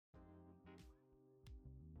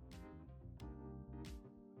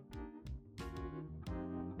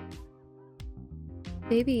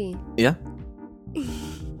Baby. Yeah? It's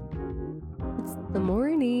the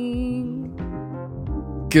morning.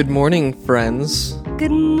 Good morning, friends.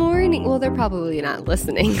 Good morning. Well, they're probably not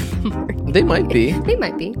listening in the morning. They might be. They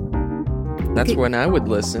might be. That's when I would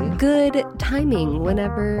listen. Good timing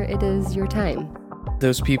whenever it is your time.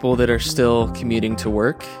 Those people that are still commuting to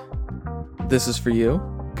work, this is for you.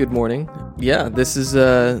 Good morning. Yeah, this is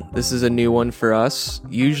a new one for us.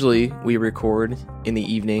 Usually we record in the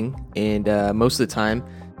evening, and most of the time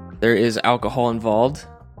there is alcohol involved.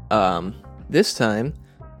 This time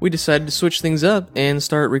we decided to switch things up and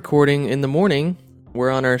start recording in the morning. We're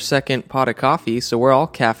on our second pot of coffee, so we're all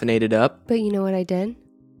caffeinated up. But you know what I did?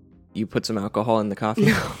 You put some alcohol in the coffee?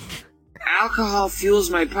 No. Alcohol fuels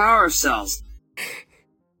my power cells.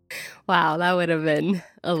 Wow, that would have been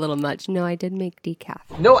a little much. No, I did make decaf.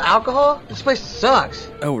 No alcohol? This place sucks.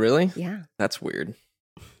 Oh, really? Yeah. That's weird.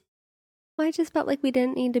 Well, I just felt like we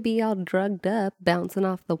didn't need to be all drugged up, bouncing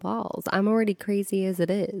off the walls. I'm already crazy as it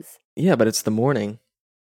is. Yeah, but it's the morning.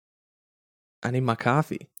 I need my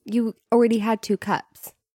coffee. You already had 2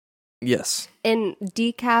 cups. Yes. And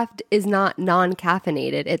decaf is not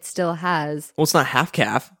non-caffeinated. It still has... Well, it's not half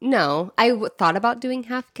calf. No, I thought about doing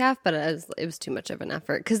half calf, but it was too much of an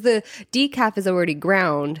effort. Because the decaf is already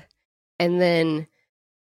ground, and then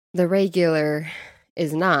the regular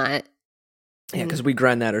is not. Yeah, because we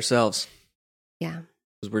grind that ourselves. Yeah.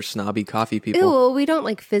 Because we're snobby coffee people. Ew, well, we don't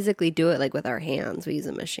like physically do it like with our hands. We use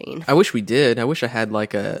a machine. I wish we did. I wish I had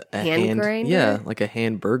like a Hand grinder? Yeah, like a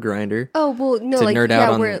hand burr grinder. Oh, well, no, To like, nerd yeah,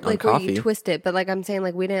 out on- where, on like where coffee. you twist it. But like I'm saying,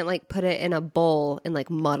 like we didn't like put it in a bowl and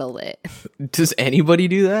like muddle it. Does anybody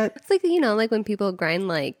do that? It's like, you know, like when people grind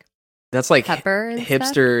like That's like pepper and stuff.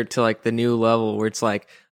 hipster to like the new level where it's like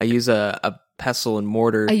I use a pestle and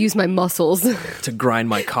mortar I use my muscles to grind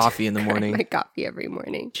my coffee in the grind morning. my coffee every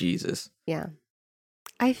morning. Jesus. Yeah.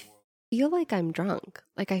 I feel like I'm drunk.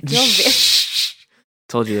 Like I feel very,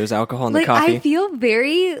 Told you there's alcohol in like the coffee. I feel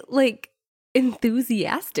very like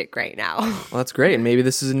enthusiastic right now. Well, that's great. And maybe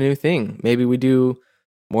this is a new thing. Maybe we do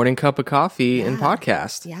morning cup of coffee and Yeah.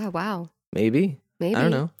 podcast. Yeah, wow. Maybe. Maybe. I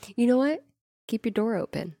don't know. You know what? Keep your door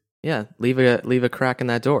open. Yeah, leave a crack in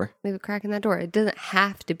that door. Leave a crack in that door. It doesn't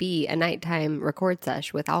have to be a nighttime record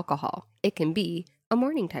sesh with alcohol. It can be a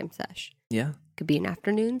morning time sesh. Yeah. It could be an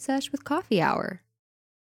afternoon sesh with coffee hour.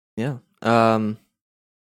 Yeah.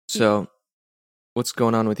 So what's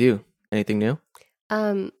going on with you? Anything new?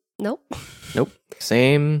 Nope. Nope.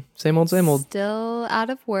 Same old. Still out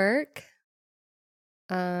of work.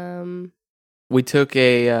 We took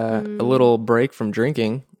a little break from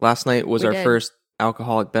drinking. Last night was We our did. first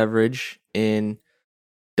alcoholic beverage in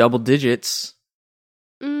double digits.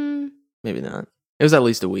 Maybe not. It was at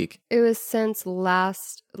least a week. It was since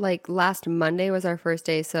last Monday was our first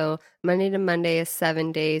day. So Monday to Monday is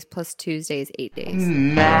 7 days plus Tuesday is 8 days.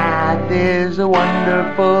 Math is a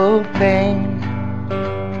wonderful thing.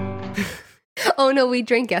 Oh no, we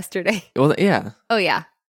drank yesterday. Well, yeah. Oh yeah.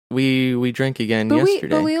 We drank again But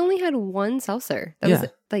yesterday. we only had one seltzer. That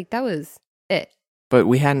was it. But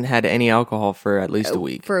we hadn't had any alcohol for at least a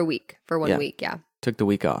week. For a week. For 1 Yeah. week, yeah. Took the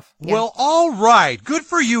week off. Yeah. Well, all right. Good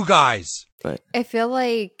for you guys. But I feel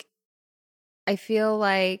like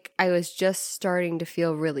I was just starting to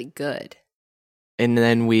feel really good. and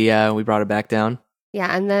then we brought it back down. Yeah,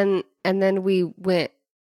 and then we went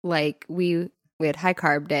like we had high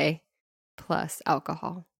carb day plus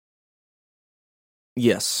alcohol.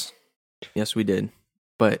 Yes. Yes, we did.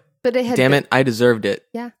 But But it had damn it, I deserved it.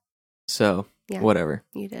 Yeah. So, Yeah. whatever.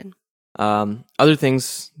 You did. Other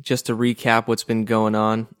things, just to recap what's been going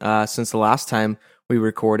on since the last time we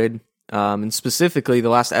recorded, and specifically the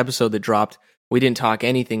last episode that dropped, we didn't talk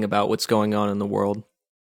anything about what's going on in the world.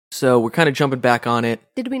 So we're kind of jumping back on it.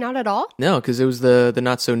 Did we not at all? No, because it was the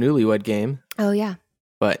not so newlywed game. Oh yeah.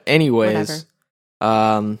 But anyways,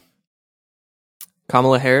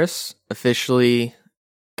 Kamala Harris officially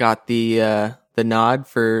got the nod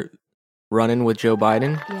for running with Joe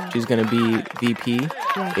Biden. Yeah. She's going to be VP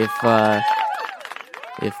Yeah.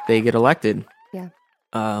 if they get elected. Yeah.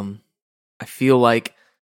 I feel like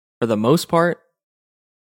for the most part,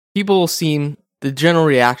 people seem the general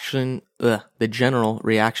reaction to.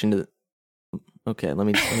 Okay, let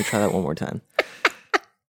me try that one more time.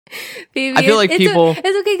 Baby, I feel like people- It's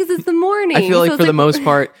okay because it's the morning. I feel like so for it's the most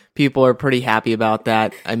part, people are pretty happy about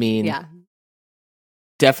that. I mean, yeah.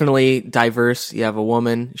 definitely diverse. You have a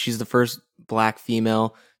woman. She's the first black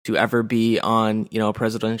female to ever be on, a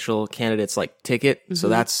presidential candidate's like ticket. So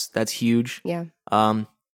Mhm. that's huge. Yeah.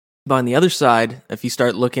 But on the other side, if you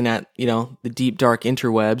start looking at, the deep, dark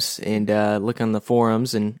interwebs and look on the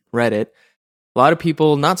forums and Reddit, a lot of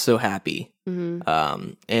people not so happy.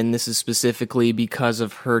 And this is specifically because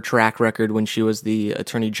of her track record when she was the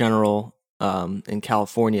Attorney General in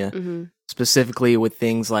California, specifically with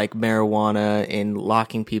things like marijuana and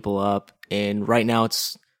locking people up. And right now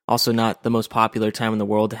it's also not the most popular time in the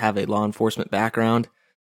world to have a law enforcement background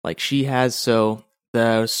like she has. So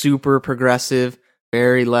the super progressive,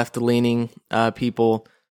 very left-leaning people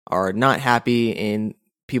are not happy, and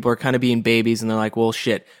people are kind of being babies, and they're like, well,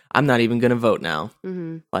 shit, I'm not even going to vote now.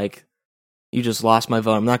 Like, you just lost my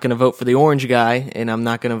vote. I'm not going to vote for the orange guy, and I'm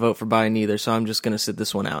not going to vote for Biden either, so I'm just going to sit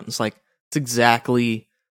this one out. And it's like, it's exactly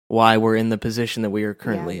why we're in the position that we are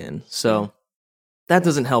currently in. So that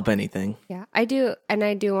doesn't help anything. Yeah, I do. And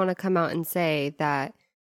I do want to come out and say that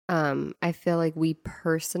I feel like we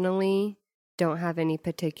personally don't have any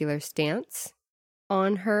particular stance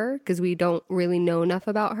on her because we don't really know enough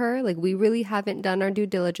about her. Like, we really haven't done our due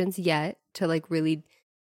diligence yet to like really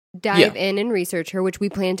dive in and research her, which we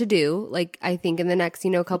plan to do. Like, I think in the next,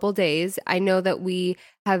 couple days. I know that we've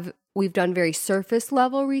done very surface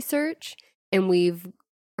level research, and we've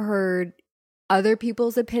heard other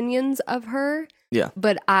people's opinions of her. Yeah.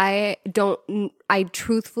 But I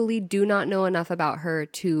truthfully do not know enough about her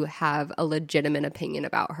to have a legitimate opinion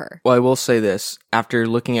about her. Well, I will say this. After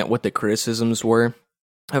looking at what the criticisms were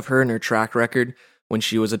of her and her track record when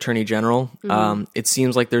she was Attorney General, it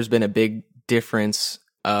seems like there's been a big difference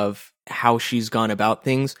of how she's gone about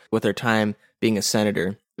things with her time being a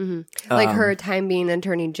senator. Like her time being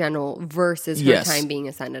Attorney General versus her time being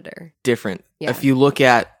a senator. Different. Yeah. If you look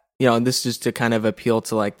at, and this is to kind of appeal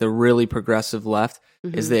to like the really progressive left,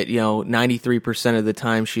 is that, 93% of the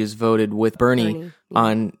time she has voted with Bernie.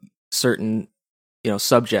 On certain,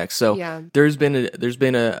 subjects. So there's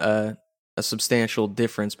been a substantial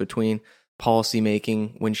difference between policy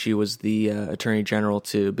making when she was the Attorney General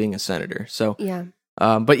to being a senator. So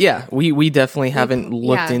but yeah, we definitely haven't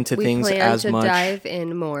looked into things as much. We plan to dive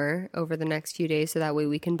in more over the next few days, so that way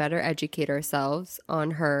we can better educate ourselves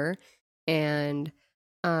on her. And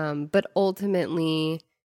but ultimately,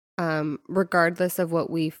 regardless of what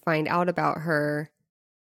we find out about her,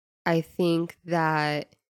 I think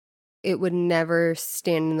that it would never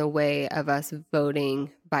stand in the way of us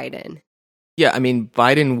voting Biden. Yeah, I mean,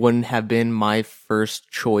 Biden wouldn't have been my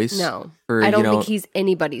first choice. No, for, I don't think he's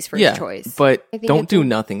anybody's first choice. But don't do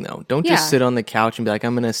nothing, though. Don't just sit on the couch and be like,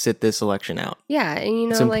 I'm going to sit this election out. Yeah,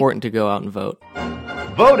 and it's important to go out and vote.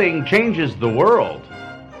 Voting changes the world,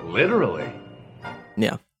 literally.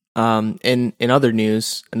 Yeah. And in other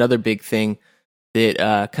news, another big thing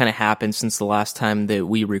that kind of happened since the last time that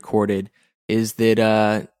we recorded is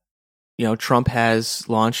that Trump has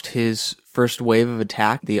launched his first wave of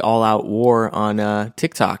attack, the all-out war on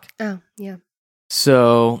TikTok. Oh, yeah.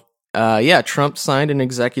 So, Trump signed an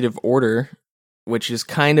executive order, which is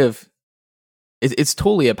kind of, it's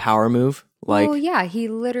totally a power move. Like, oh, yeah, he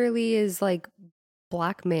literally is like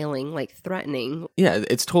blackmailing, like threatening. Yeah,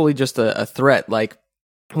 it's totally just a threat. Like,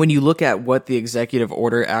 when you look at what the executive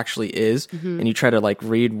order actually is, and you try to like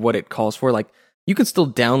read what it calls for, like, you can still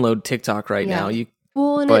download TikTok right now.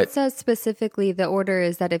 It says specifically the order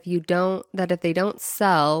is that if they don't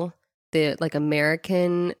sell the like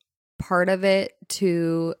American part of it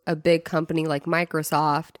to a big company like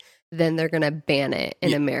Microsoft, then they're going to ban it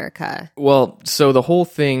in America. Well, so the whole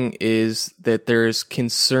thing is that there's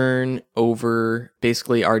concern over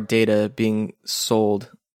basically our data being sold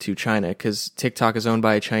to China because TikTok is owned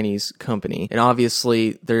by a Chinese company. And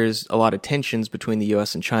obviously there's a lot of tensions between the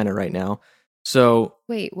US and China right now. So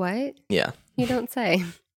wait, what? Yeah. You don't say.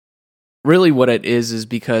 Really what it is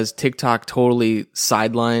because TikTok totally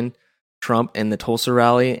sidelined Trump and the Tulsa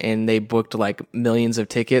rally, and they booked like millions of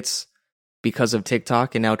tickets because of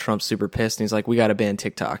TikTok, and now Trump's super pissed, and he's like, we got to ban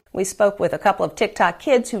TikTok. We spoke with a couple of TikTok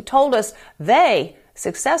kids who told us they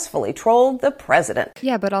successfully trolled the president.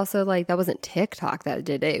 Yeah, but also like that wasn't TikTok that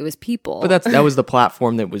did it. It was people. But that was the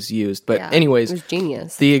platform that was used. But anyways, it was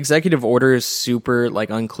genius. The executive order is super like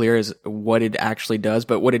unclear as what it actually does.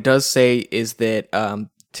 But what it does say is that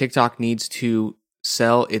TikTok needs to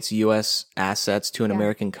sell its U.S. assets to an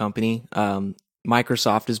American company.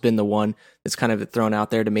 Microsoft has been the one that's kind of thrown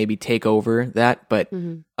out there to maybe take over that. But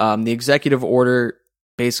the executive order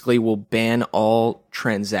basically will ban all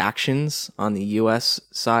transactions on the US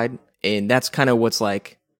side. And that's kind of what's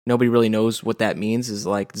like, nobody really knows what that means. Is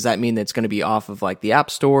like, does that mean that it's going to be off of like the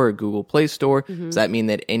App Store or Google Play Store? Does that mean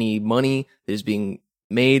that any money that is being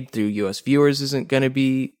made through US viewers isn't going to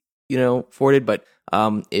be, forwarded? But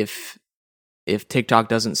if TikTok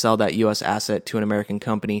doesn't sell that US asset to an American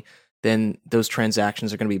company, then those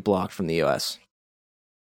transactions are going to be blocked from the US.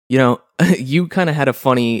 You kind of had a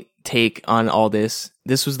funny take on all this.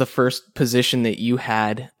 This was the first position that you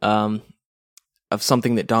had of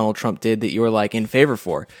something that Donald Trump did that you were like in favor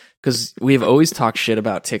for? Because we've always talked shit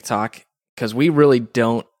about TikTok because we really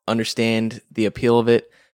don't understand the appeal of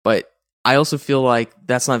it. But I also feel like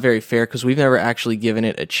that's not very fair because we've never actually given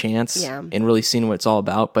it a chance and really seen what it's all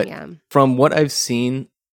about. But from what I've seen,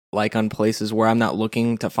 like on places where I'm not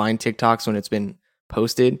looking to find TikToks when it's been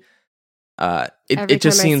posted, every it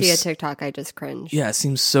just time seems, I see a TikTok, I just cringe. Yeah, it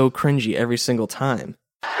seems so cringy every single time.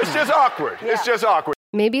 It's just awkward. Yeah. It's just awkward.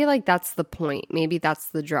 Maybe like that's the point. Maybe that's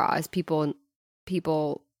the draw. Is people,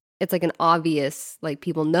 it's like an obvious, like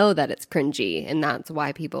people know that it's cringy, and that's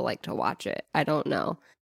why people like to watch it. I don't know.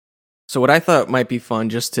 So what I thought might be fun,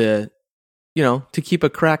 just to, to keep a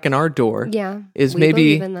crack in our door, is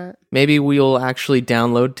maybe we'll actually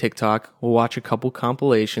download TikTok. We'll watch a couple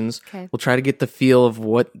compilations. Okay. We'll try to get the feel of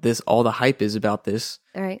what all the hype is about this.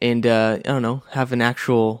 All right. And I don't know, have an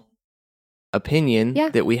actual opinion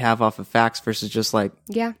that we have off of facts versus just like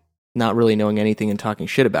not really knowing anything and talking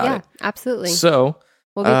shit about it. Yeah, absolutely. So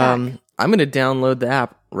we'll be back. I'm going to download the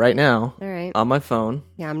app right now. All right. On my phone.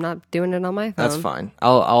 Yeah, I'm not doing it on my phone. That's fine.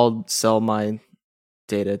 I'll sell my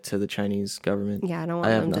data to the Chinese government. Yeah, I don't want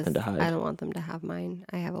I have them nothing to hide. I don't want them to have mine.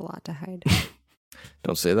 I have a lot to hide.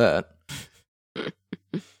 Don't say that.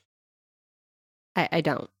 I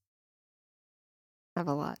don't. I have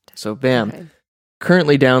a lot. So bam.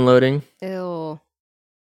 Currently downloading. Ew.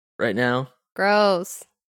 Right now. Gross.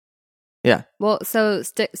 Yeah. Well, so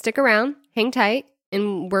stick around, hang tight,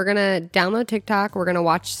 and we're going to download TikTok, we're going to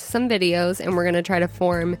watch some videos, and we're going to try to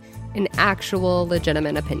form an actual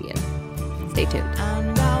legitimate opinion. Stay tuned.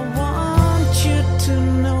 And I want you to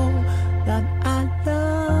know that I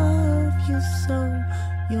love you so.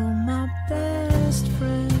 You're my best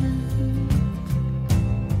friend.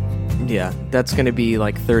 Yeah, that's going to be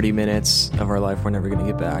like 30 minutes of our life we're never going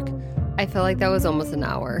to get back. I feel like that was almost an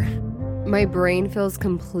hour. My brain feels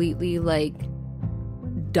completely like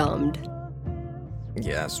dumbed.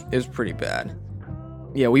 Yes, it was pretty bad.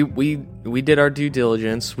 Yeah, we did our due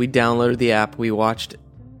diligence. We downloaded the app. We watched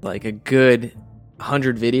like a good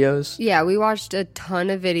 100 videos. Yeah, we watched a ton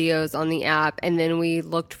of videos on the app, and then we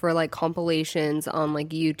looked for like compilations on like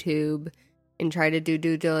YouTube and tried to do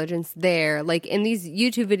due diligence there. Like, and these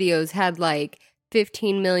YouTube videos had like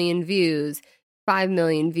 15 million views, 5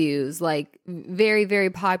 million views, like very,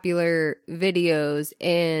 very popular videos.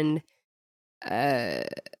 And the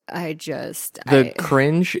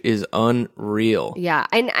cringe is unreal. Yeah.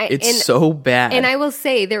 It's so bad. And I will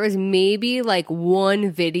say there was maybe like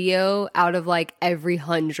one video out of like every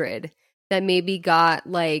 100 that maybe got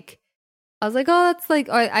like, I was like, oh, that's like,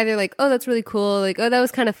 or either like, oh, that's really cool. Like, oh, that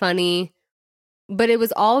was kind of funny. But it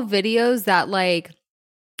was all videos that like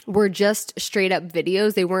were just straight up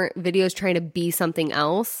videos. They weren't videos trying to be something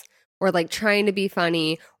else or like trying to be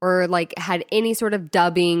funny or like had any sort of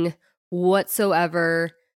dubbing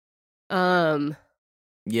whatsoever.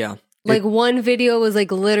 Yeah. Like one video was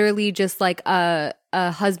like literally just like a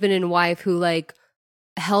husband and wife who like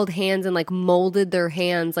held hands and like molded their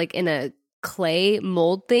hands like in a clay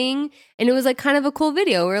mold thing. And it was like kind of a cool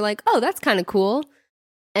video. We were like, oh, that's kind of cool.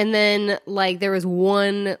 And then like there was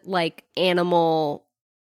one like animal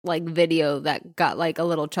like video that got like a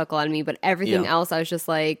little chuckle out of me, but everything else I was just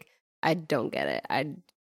like, I don't get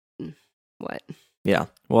it. What? Yeah.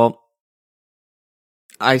 Well,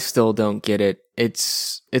 I still don't get it.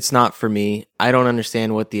 It's not for me. I don't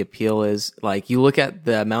understand what the appeal is. Like, you look at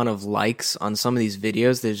the amount of likes on some of these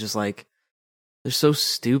videos, there's just like, they're so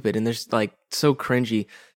stupid and they're like so cringy.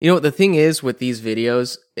 You know what the thing is with these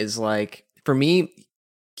videos is like, for me,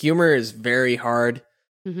 humor is very hard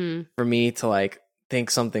for me to like think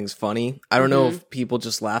something's funny. I don't know if people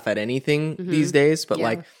just laugh at anything these days, but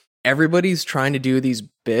like everybody's trying to do these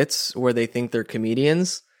bits where they think they're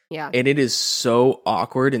comedians. Yeah. And it is so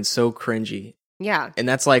awkward and so cringy. Yeah. And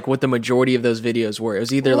that's like what the majority of those videos were. It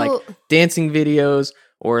was either like dancing videos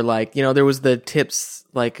or like, you know, there was the tips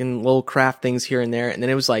like in little craft things here and there. And then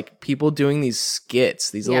it was like people doing these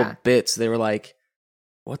skits, these little bits. They were like,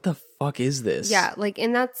 what the fuck is this? Yeah. Like,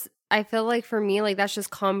 and that's, I feel like for me, like that's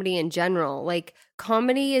just comedy in general. Like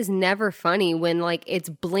comedy is never funny when like it's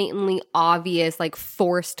blatantly obvious, like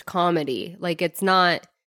forced comedy. Like it's not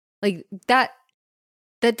like that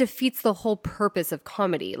defeats the whole purpose of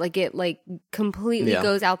comedy. Like it like completely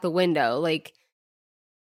goes out the window. Like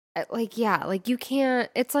yeah, like you can't,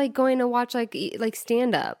 it's like going to watch like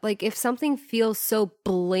stand up. Like if something feels so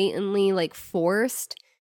blatantly like forced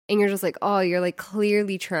and you're just like, oh, you're like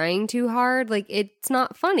clearly trying too hard, like it's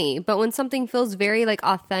not funny. But when something feels very like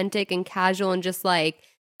authentic and casual and just like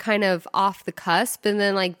kind of off the cusp, and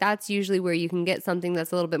then like that's usually where you can get something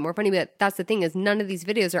that's a little bit more funny. But that's the thing, is none of these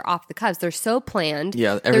videos are off the cusp. They're so planned.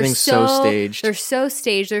 Yeah, everything's so staged. They're so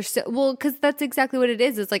staged. They're so, well, because that's exactly what it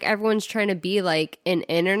is. It's like everyone's trying to be like an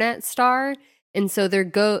internet star, and so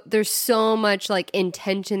there's so much like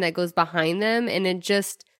intention that goes behind them, and it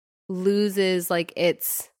just loses like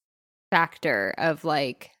its factor of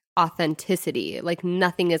like authenticity. Like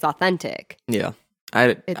nothing is authentic. Yeah,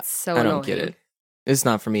 it's so I don't annoying. get it. It's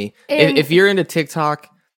not for me. And if you're into TikTok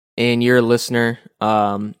and you're a listener,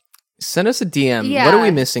 send us a DM. Yeah. What are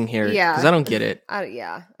we missing here? Yeah. Because I don't get it. I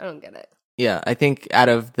don't get it. Yeah, I think out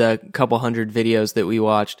of the couple hundred videos that we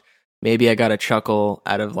watched, maybe I got a chuckle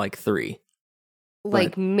out of like 3.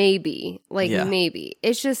 Like But- maybe. Yeah. Maybe.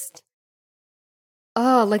 It's just,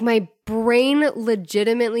 oh, like my brain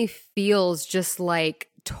legitimately feels just like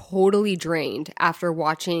totally drained after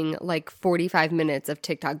watching like 45 minutes of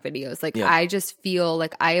TikTok videos. Like Yeah. I just feel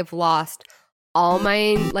like I have lost all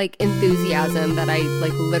my like enthusiasm that I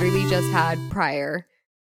like literally just had prior.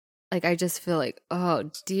 Like I just feel like,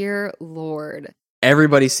 oh dear Lord.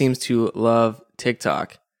 Everybody seems to love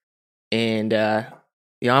TikTok. And I'm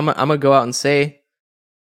gonna go out and say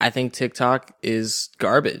I think TikTok is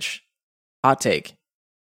garbage. Hot take.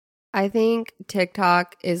 I think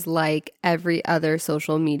TikTok is like every other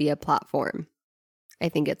social media platform. I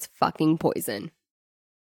think it's fucking poison.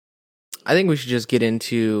 I think we should just get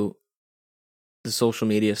into the social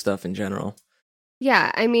media stuff in general.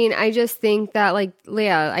 Yeah, I mean, I just think that, like,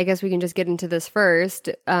 Leah, I guess we can just get into this first.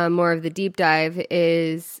 More of the deep dive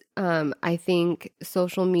is, I think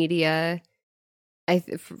social media,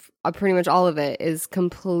 pretty much all of it is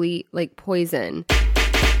complete, like, poison.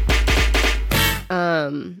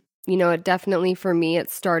 You know, it definitely, for me,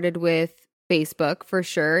 it started with Facebook, for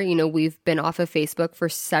sure. You know, we've been off of Facebook for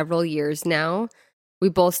several years now. We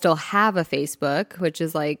both still have a Facebook, which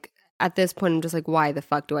is, like, at this point, I'm just like, why the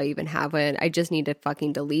fuck do I even have it? I just need to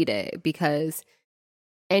fucking delete it, because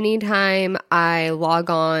anytime I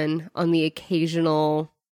log on the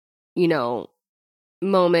occasional, you know,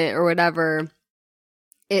 moment or whatever,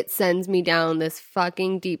 it sends me down this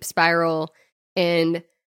fucking deep spiral. And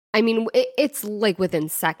I mean, it's like within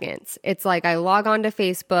seconds. It's like I log on to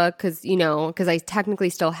Facebook because I technically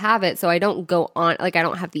still have it. So I don't go on, like I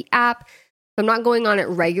don't have the app. I'm not going on it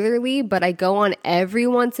regularly, but I go on every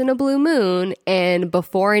once in a blue moon. And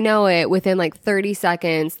before I know it, within like 30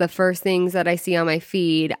 seconds, the first things that I see on my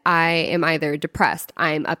feed, I am either depressed,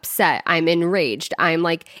 I'm upset, I'm enraged. I'm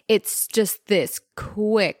like, it's just this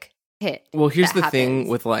quick hit. Well, here's the that thing happens.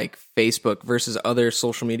 with like Facebook versus other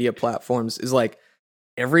social media platforms is like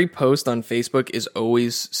every post on Facebook is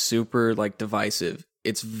always super like divisive.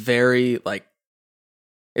 It's very like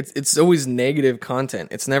it's always negative content.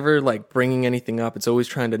 It's never like bringing anything up. It's always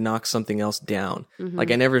trying to knock something else down. Mhm. Like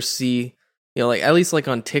I never see, you know, like at least like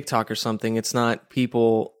on TikTok or something, it's not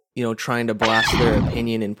people, you know, trying to blast their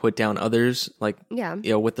opinion and put down others like, Yeah.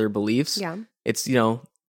 you know, with their beliefs. Yeah. It's, you know,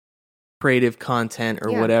 creative content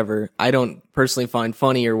or Yeah. whatever. I don't personally find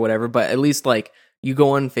funny or whatever, but at least like you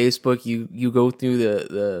go on Facebook, you go through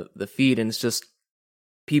the feed and it's just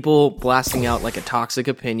people blasting out like a toxic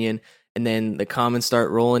opinion, and then the comments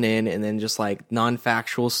start rolling in, and then just like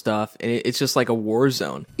non-factual stuff, and it's just like a war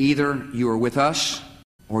zone. Either you are with us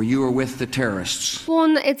or you are with the terrorists.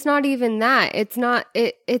 Well, it's not even that. It's not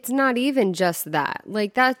even just that.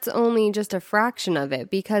 Like, that's only just a fraction of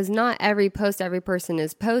it, because not every post every person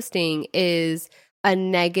is posting is a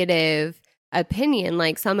negative opinion.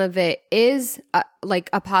 Like, some of it is like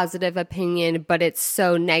a positive opinion, but it's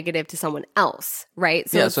so negative to someone else, right?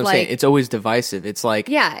 So yeah, it's so I'm like, saying it's always divisive. It's like,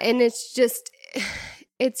 yeah, and it's just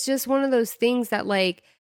one of those things that, like,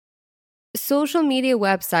 social media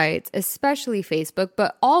websites, especially Facebook,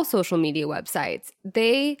 but all social media websites,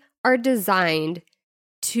 they are designed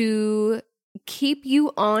to keep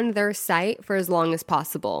you on their site for as long as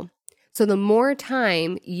possible. So the more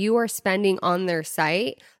time you are spending on their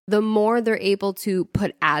site, the more they're able to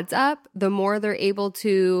put ads up, the more they're able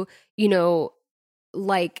to, you know,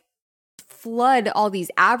 like flood all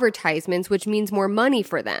these advertisements, which means more money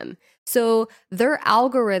for them. So their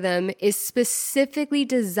algorithm is specifically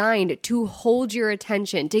designed to hold your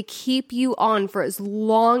attention, to keep you on for as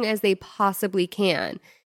long as they possibly can.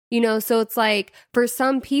 You know, so it's like, for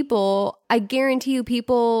some people, I guarantee you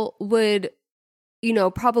people would, you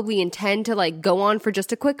know, probably intend to like go on for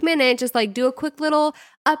just a quick minute, just like do a quick little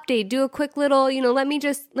update, do a quick little, you know, let me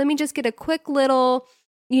just get a quick little,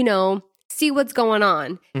 you know, see what's going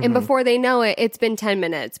on. Mm-hmm. And before they know it, it's been 10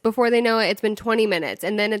 minutes. Before they know it, it's been 20 minutes.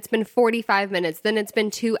 And then it's been 45 minutes. Then it's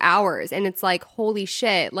been 2 hours. And it's like, holy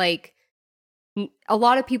shit, like, a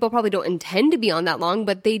lot of people probably don't intend to be on that long,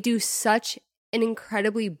 but they do such an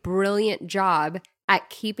incredibly brilliant job at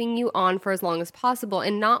keeping you on for as long as possible.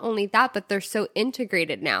 And not only that, but they're so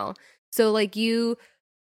integrated now. So like you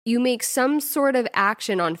make some sort of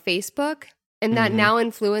action on Facebook, and that now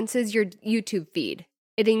influences your YouTube feed.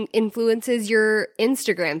 It influences your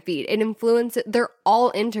Instagram feed. They're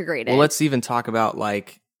all integrated. Well, let's even talk about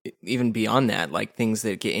like, even beyond that, like things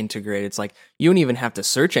that get integrated. It's like you don't even have to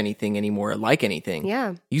search anything anymore or like anything.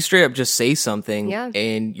 Yeah. You straight up just say something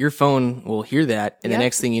and your phone will hear that. And the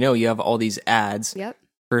next thing you know, you have all these ads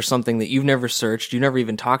for something that you've never searched, you never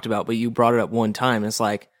even talked about, but you brought it up one time. It's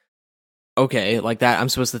like, okay, like that, I'm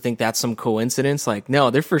supposed to think that's some coincidence? Like, no,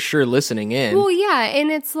 they're for sure listening in. Well, yeah. And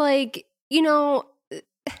it's like, you know,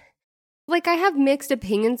 like I have mixed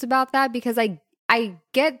opinions about that because I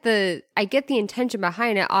get the intention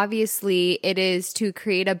behind it. Obviously, it is to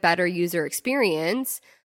create a better user experience.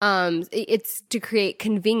 It's to create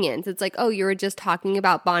convenience. It's like, oh, you were just talking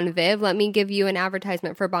about Bon Viv. Let me give you an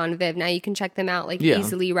advertisement for Bon Viv. Now you can check them out like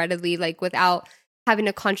easily, readily, like without having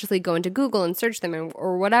to consciously go into Google and search them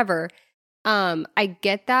or whatever. I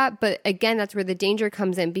get that, but again, that's where the danger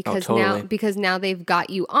comes in because now they've got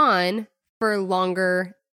you on for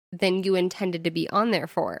longer than you intended to be on there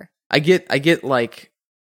for. I get like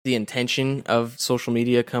the intention of social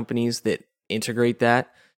media companies that integrate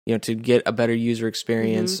that, you know, to get a better user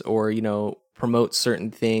experience or, you know, promote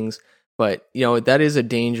certain things. But, you know, that is a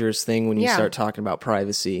dangerous thing when you start talking about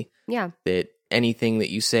privacy. Yeah. That anything that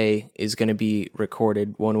you say is going to be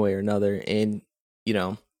recorded one way or another. And, you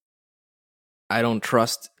know, I don't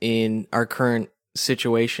trust in our current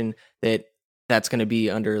situation that that's going to be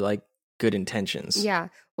under like good intentions. Yeah.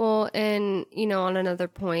 Well, and, you know, on another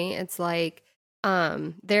point, it's like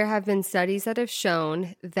there have been studies that have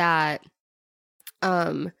shown that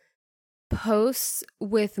posts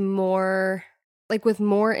with more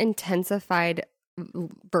intensified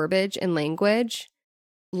verbiage and language,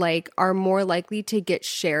 like, are more likely to get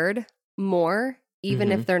shared more,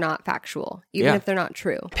 even if they're not factual, even if they're not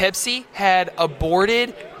true. Pepsi had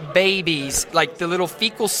aborted babies, like the little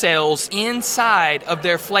fecal cells inside of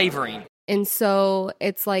their flavoring. And so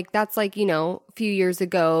it's like, that's like, you know, a few years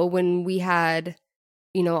ago when we had,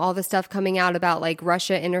 you know, all the stuff coming out about like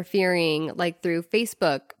Russia interfering like through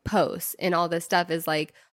Facebook posts and all this stuff is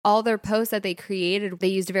like all their posts that they created, they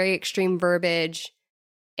used very extreme verbiage.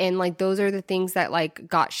 And like, those are the things that like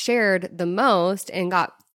got shared the most and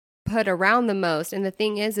got put around the most. And the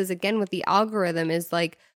thing is again, with the algorithm is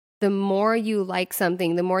like, the more you like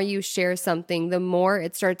something, the more you share something, the more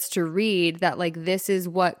it starts to read that like, this is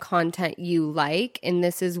what content you like. And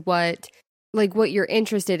this is what you're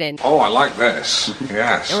interested in. Oh, I like this.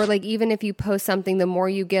 Yes. Or like, even if you post something, the more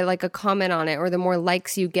you get like a comment on it or the more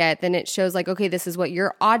likes you get, then it shows like, okay, this is what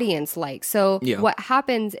your audience likes. So what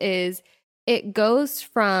happens is it goes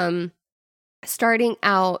from starting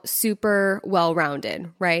out super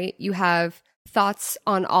well-rounded, right? You have thoughts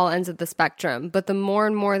on all ends of the spectrum, but the more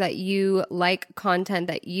and more that you like content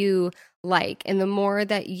that you like, and the more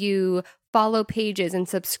that you follow pages and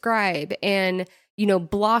subscribe and, you know,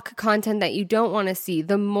 block content that you don't want to see,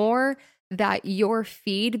 the more that your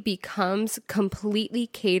feed becomes completely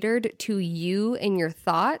catered to you and your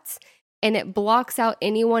thoughts, and it blocks out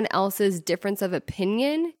anyone else's difference of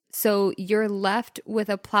opinion. So you're left with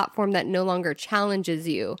a platform that no longer challenges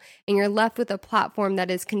you, and you're left with a platform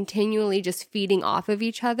that is continually just feeding off of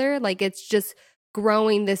each other. Like, it's just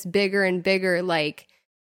growing this bigger and bigger, like,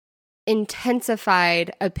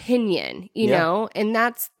 intensified opinion, you know? And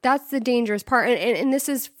that's the dangerous part. And this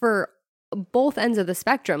is for both ends of the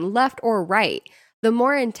spectrum, left or right. The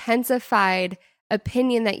more intensified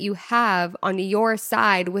opinion that you have on your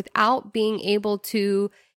side without being able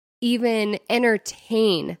to even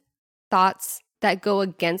entertain thoughts that go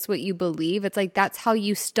against what you believe, it's like, that's how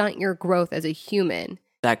you stunt your growth as a human.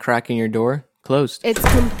 That crack in your door, closed. It's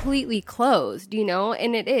completely closed, you know?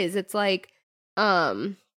 And it is. It's like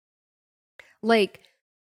I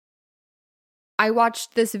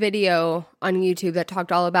watched this video on YouTube that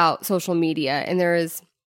talked all about social media, and there is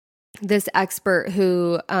this expert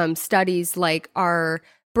who studies like our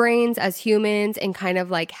brains as humans and kind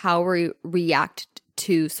of like how we react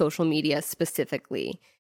to social media specifically.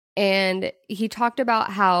 And he talked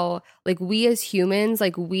about how like we as humans,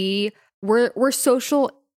 like we're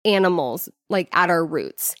social animals, like at our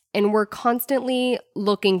roots, and we're constantly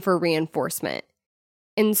looking for reinforcement.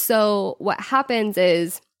 And so what happens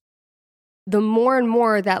is the more and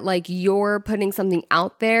more that like you're putting something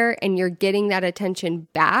out there and you're getting that attention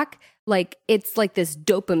back, like it's like this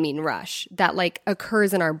dopamine rush that like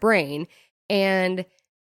occurs in our brain. And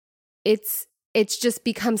it's it's just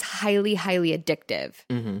becomes highly, highly addictive.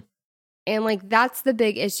 Mm-hmm. And like, that's the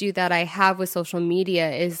big issue that I have with social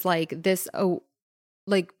media is like this,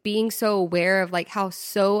 like being so aware of like how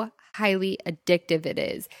so highly addictive it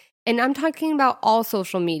is. And I'm talking about all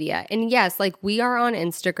social media. And yes, like we are on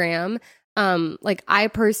Instagram. Like I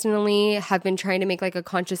personally have been trying to make like a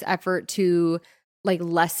conscious effort to like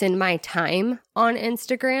lessen my time on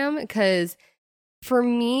Instagram, because for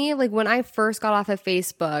me, like when I first got off of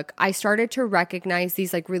Facebook, I started to recognize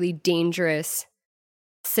these like really dangerous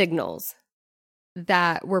signals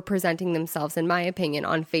that were presenting themselves, in my opinion,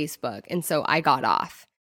 on Facebook. And so I got off.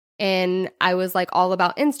 And I was like all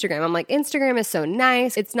about Instagram. I'm like, Instagram is so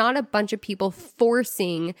nice. It's not a bunch of people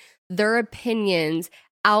forcing their opinions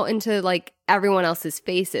out into like everyone else's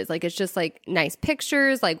faces. Like it's just like nice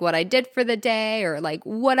pictures, like what I did for the day or like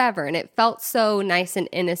whatever. And it felt so nice and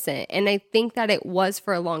innocent. And I think that it was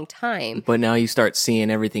for a long time. But now you start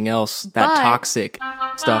seeing everything else, that toxic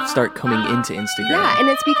stuff start coming into Instagram. Yeah, and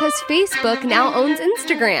it's because Facebook now owns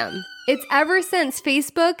Instagram. It's ever since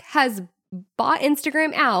Facebook has bought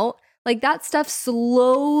Instagram out, like that stuff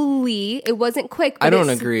slowly, it wasn't quick. But I don't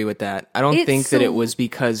agree with that. I don't think that it was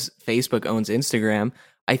because Facebook owns Instagram.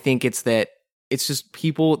 I think it's that it's just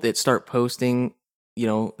people that start posting, you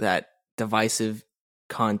know, that divisive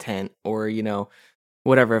content or, you know,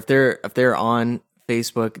 whatever. If they're on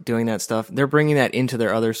Facebook doing that stuff, they're bringing that into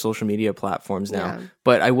their other social media platforms now. Yeah.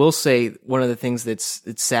 But I will say one of the things it's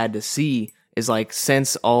sad to see is like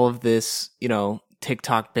since all of this, you know,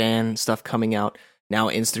 TikTok ban stuff coming out, now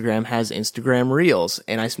Instagram has Instagram Reels,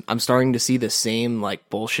 and I'm starting to see the same like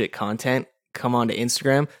bullshit content come onto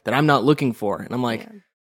Instagram that I'm not looking for, and I'm like,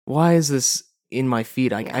 why is this in my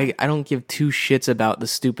feed? I don't give two shits about the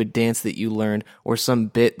stupid dance that you learned or some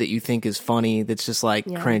bit that you think is funny that's just like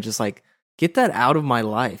cringe. Just like get that out of my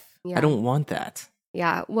life. I don't want that.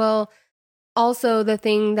 Yeah. Well, also the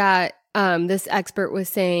thing that this expert was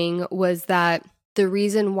saying was that the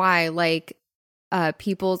reason why like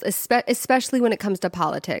people's, especially when it comes to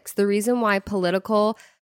politics, the reason why political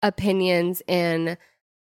opinions and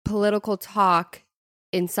political talk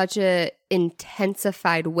in such a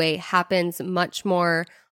intensified way happens much more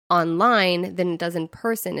online than it does in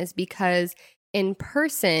person is because in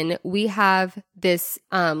person we have this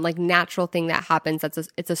like natural thing that happens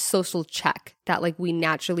it's a social check that like we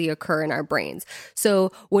naturally occur in our brains.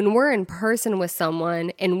 So when we're in person with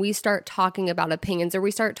someone and we start talking about opinions or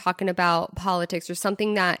we start talking about politics or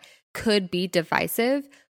something that could be divisive,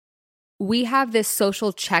 we have this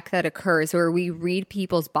social check that occurs where we read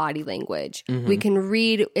people's body language. Mm-hmm. We can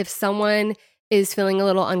read if someone is feeling a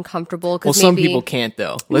little uncomfortable. Well, some people can't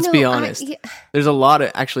though. Let's be honest. There's a lot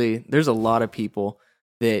of people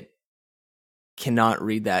that cannot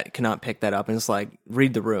read that, cannot pick that up. And it's like,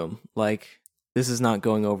 read the room. Like, this is not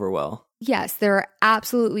going over well. Yes, there are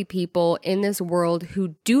absolutely people in this world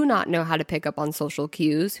who do not know how to pick up on social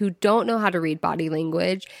cues, who don't know how to read body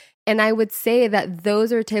language. And I would say that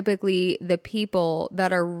those are typically the people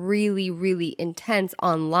that are really, really intense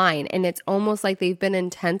online. And it's almost like they've been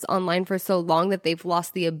intense online for so long that they've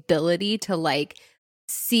lost the ability to like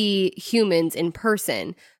see humans in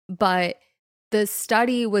person. But the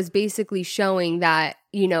study was basically showing that,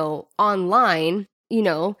 you know, online, you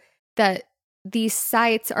know, that these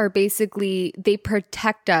sites are basically, they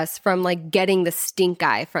protect us from like getting the stink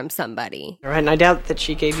eye from somebody. Right, and I doubt that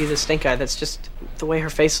she gave you the stink eye. That's just the way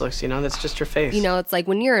her face looks, you know, that's just her face. You know, it's like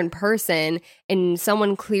when you're in person and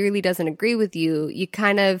someone clearly doesn't agree with you, you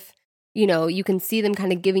kind of, you know, you can see them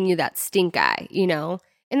kind of giving you that stink eye, you know?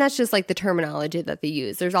 And that's just like the terminology that they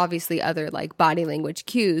use. There's obviously other like body language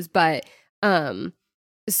cues, but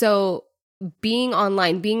so being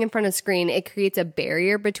online, being in front of a screen, it creates a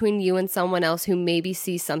barrier between you and someone else who maybe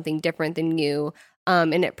sees something different than you.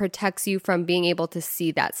 And it protects you from being able to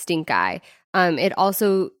see that stink eye. It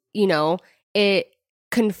also, you know, it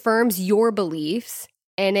confirms your beliefs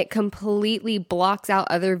and it completely blocks out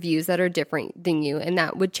other views that are different than you and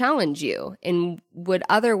that would challenge you and would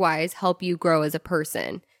otherwise help you grow as a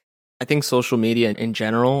person. I think social media in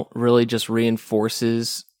general really just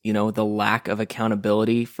reinforces, you know, the lack of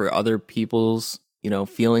accountability for other people's, you know,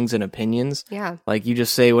 feelings and opinions. Yeah. Like you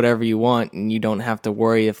just say whatever you want and you don't have to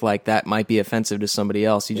worry if like that might be offensive to somebody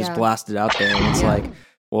else. You just blast it out there and it's like,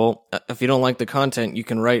 well, if you don't like the content, you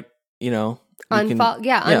can write, you know,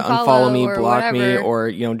 unfollow me, block me, or,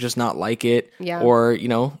 you know, just not like it. Yeah. Or, you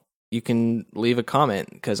know, you can leave a comment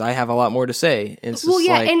because I have a lot more to say. It's well,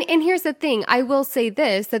 yeah. Like, and here's the thing. I will say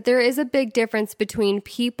this, that there is a big difference between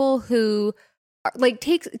people who like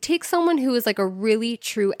take someone who is like a really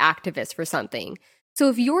true activist for something. So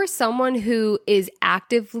if you're someone who is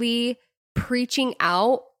actively preaching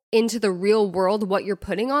out into the real world what you're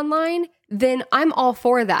putting online, then I'm all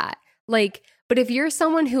for that. Like, but if you're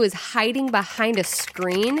someone who is hiding behind a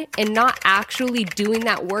screen and not actually doing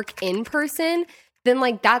that work in person, then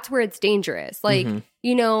like that's where it's dangerous. Like,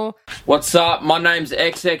 you know, what's up? My name's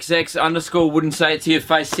XXX_ wouldn't say it to your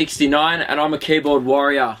face 69, and I'm a keyboard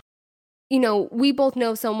warrior. You know, we both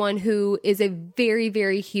know someone who is a very,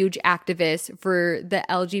 very huge activist for the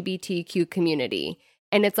LGBTQ community.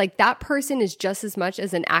 And it's like that person is just as much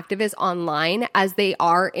as an activist online as they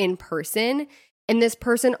are in person. And this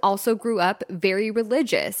person also grew up very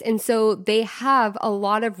religious. And so they have a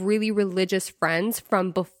lot of really religious friends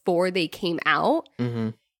from before they came out.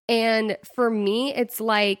 And for me, it's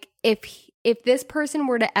like if this person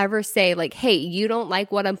were to ever say like, hey, you don't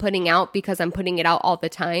like what I'm putting out because I'm putting it out all the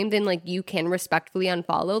time, then like you can respectfully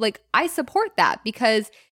unfollow. Like I support that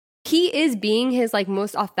because he is being his like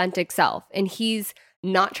most authentic self. And he's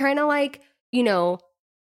not trying to like, you know,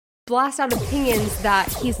 blast out opinions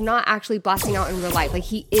that he's not actually blasting out in real life. Like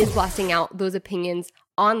he is blasting out those opinions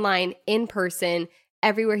online, in person,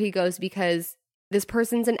 everywhere he goes, because this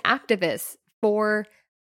person's an activist for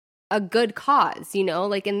a good cause, you know,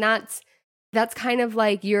 like, and that's kind of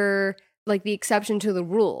like you're like the exception to the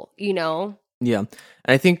rule, you know? Yeah. And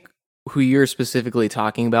I think who you're specifically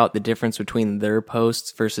talking about, the difference between their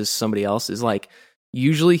posts versus somebody else is like,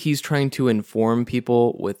 usually he's trying to inform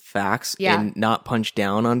people with facts and not punch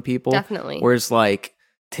down on people. Definitely. Whereas like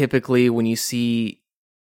typically when you see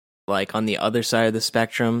like on the other side of the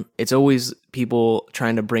spectrum, it's always people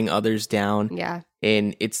trying to bring others down. Yeah.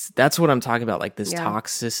 And that's what I'm talking about, like this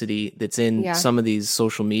toxicity that's in some of these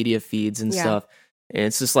social media feeds and stuff. And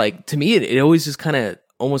it's just like, to me, it always just kind of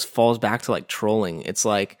almost falls back to like trolling. It's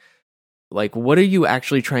like, what are you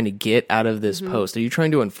actually trying to get out of this post? Are you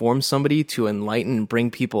trying to inform somebody, to enlighten and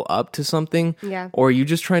bring people up to something? Yeah. Or are you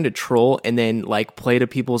just trying to troll and then like play to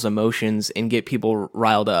people's emotions and get people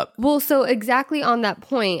riled up? Well, so exactly on that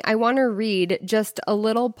point, I want to read just a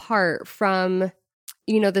little part from,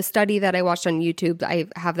 you know, the study that I watched on YouTube. I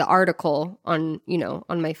have the article on, you know,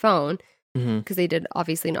 on my phone because they did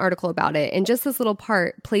obviously an article about it. And just this little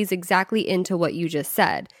part plays exactly into what you just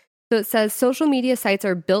said. So it says, social media sites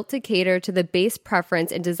are built to cater to the base preference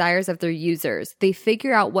and desires of their users. They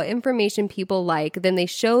figure out what information people like, then they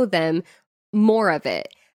show them more of it.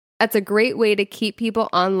 That's a great way to keep people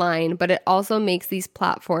online, but it also makes these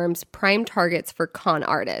platforms prime targets for con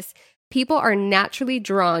artists. People are naturally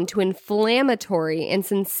drawn to inflammatory and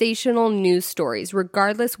sensational news stories,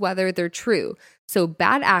 regardless whether they're true. So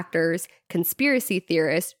bad actors, conspiracy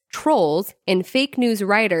theorists, trolls, and fake news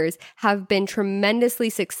writers have been tremendously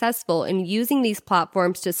successful in using these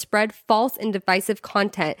platforms to spread false and divisive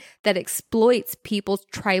content that exploits people's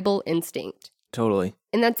tribal instinct. Totally.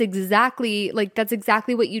 And that's exactly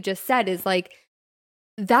what you just said, is like,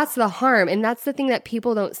 that's the harm. And that's the thing that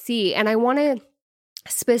people don't see. And I want to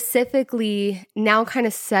specifically now kind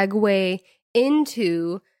of segue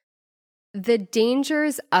into the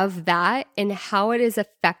dangers of that and how it is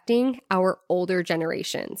affecting our older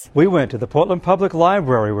generations. We went to the Portland Public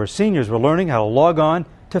Library where seniors were learning how to log on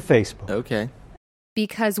to Facebook. Okay.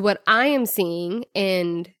 Because what I am seeing,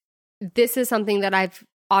 and this is something that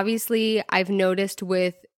I've noticed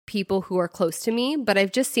with people who are close to me, but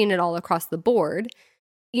I've just seen it all across the board.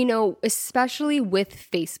 You know, especially with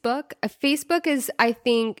Facebook. Facebook is, I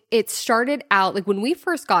think, it started out, like when we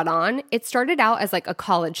first got on, it started out as like a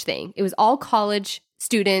college thing. It was all college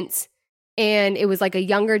students, and it was like a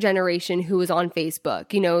younger generation who was on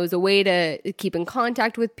Facebook. You know, it was a way to keep in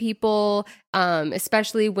contact with people,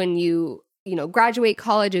 especially when you graduate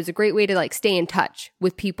college. It was a great way to like stay in touch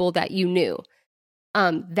with people that you knew.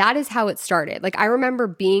 That is how it started. Like I remember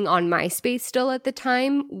being on MySpace still at the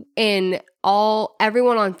time, and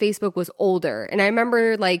everyone on Facebook was older. And I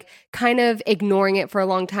remember like kind of ignoring it for a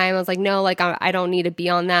long time. I was like, no, like I don't need to be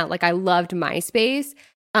on that. Like I loved MySpace.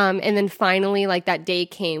 And then finally like that day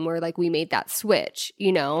came where like we made that switch,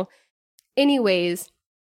 you know? Anyways,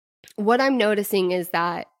 what I'm noticing is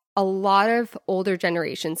that a lot of older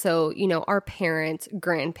generations, so, you know, our parents,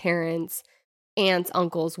 grandparents, aunts,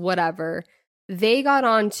 uncles, whatever, they got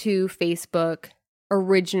onto Facebook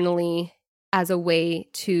originally as a way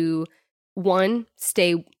to, one,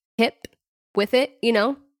 stay hip with it, you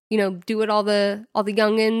know, do what all the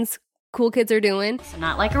youngins, cool kids are doing. So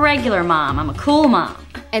not like a regular mom, I'm a cool mom.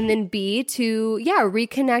 And then B, to,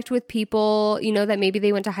 reconnect with people, you know, that maybe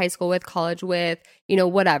they went to high school with, college with, you know,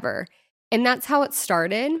 whatever. And that's how it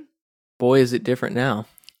started. Boy, is it different now.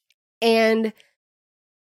 And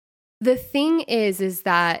the thing is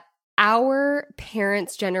that our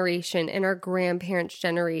parents' generation and our grandparents'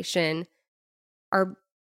 generation are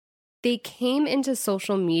they came into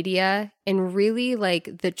social media and really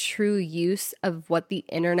like the true use of what the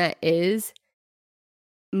internet is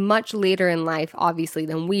much later in life, obviously,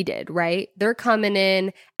 than we did, right? They're coming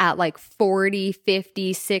in at like 40,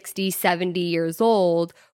 50, 60, 70 years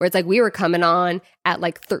old, where it's like we were coming on at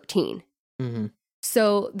like 13. Mm-hmm.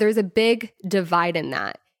 So there's a big divide in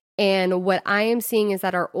that. And what I am seeing is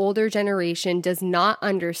that our older generation does not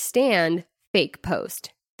understand fake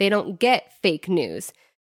post. They don't get fake news.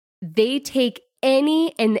 They take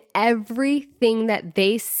any and everything that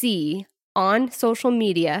they see on social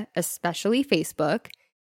media, especially Facebook,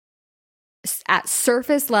 at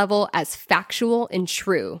surface level as factual and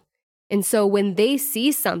true. And so when they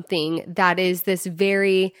see something that is this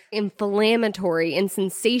very inflammatory and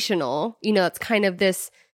sensational, it's kind of this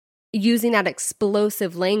using that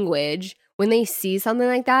explosive language, when they see something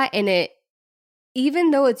like that, and it, even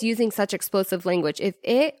though it's using such explosive language, if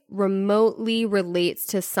it remotely relates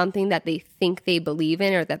to something that they think they believe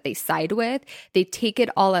in or that they side with, they take it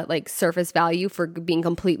all at like surface value for being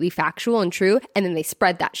completely factual and true, and then they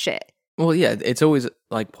spread that shit. Well, yeah, it's always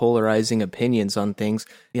like polarizing opinions on things.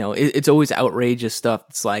 It's always outrageous stuff.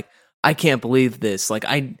 It's like, I can't believe this. Like,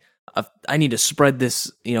 I need to spread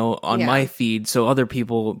this, on my feed so other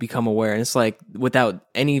people become aware. And it's like, without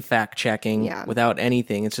any fact checking, without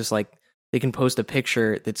anything, it's just like they can post a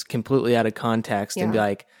picture that's completely out of context and be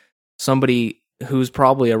like, somebody who's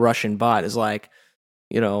probably a Russian bot is like,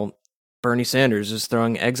 Bernie Sanders is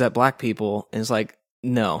throwing eggs at black people. And it's like,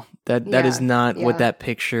 no, that is not what that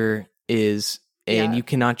picture is, and you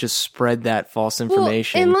cannot just spread that false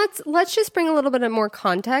information. Well, and let's just bring a little bit of more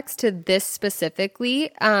context to this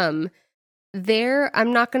specifically. I'm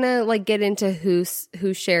not gonna like get into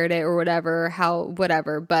who shared it or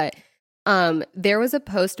whatever, but there was a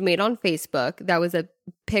post made on Facebook that was a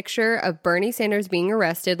picture of Bernie Sanders being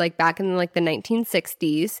arrested like back in like the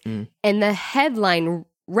 1960s, and the headline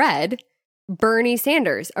read, "Bernie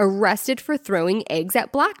Sanders arrested for throwing eggs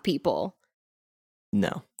at black people."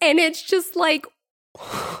 No. And it's just like,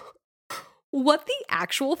 what the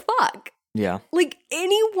actual fuck? Yeah. Like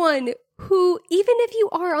anyone who, even if you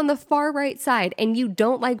are on the far right side and you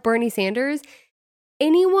don't like Bernie Sanders,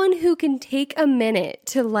 anyone who can take a minute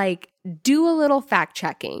to like do a little fact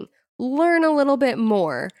checking, learn a little bit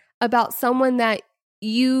more about someone that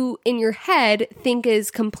you in your head think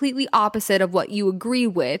is completely opposite of what you agree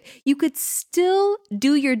with, you could still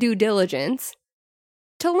do your due diligence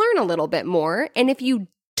to learn a little bit more. And if you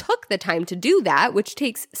took the time to do that, which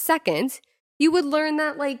takes seconds, you would learn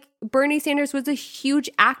that like Bernie Sanders was a huge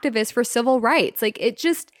activist for civil rights. Like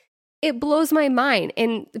it blows my mind.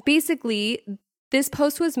 And basically this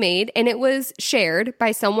post was made and it was shared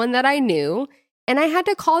by someone that I knew, and I had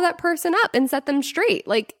to call that person up and set them straight.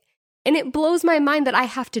 Like, and it blows my mind that I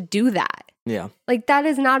have to do that. Yeah. Like that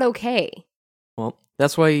is not okay. Well,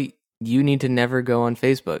 that's why you need to never go on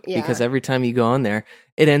Facebook, because every time you go on there,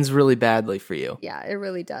 it ends really badly for you. Yeah, it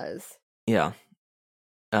really does. Yeah.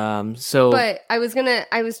 But I was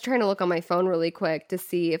trying to look on my phone really quick to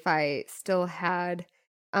see if I still had,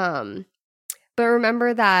 but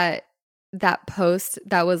remember that post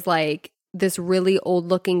that was like this really old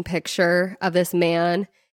looking picture of this man,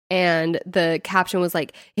 and the caption was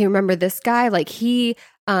like, hey, remember this guy? Like he,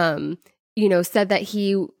 said that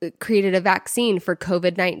he created a vaccine for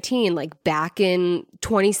COVID-19 like back in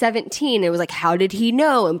 2017. It was like, how did he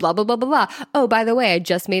know? And blah, blah, blah, blah, blah. Oh, by the way, I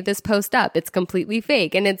just made this post up. It's completely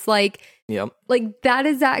fake. And it's like, like that's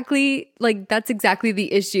exactly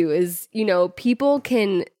the issue is, people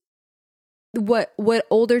can, what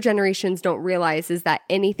older generations don't realize is that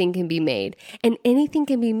anything can be made, and anything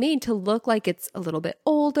can be made to look like it's a little bit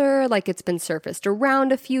older, like it's been surfaced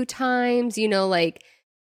around a few times, like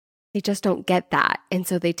they just don't get that. And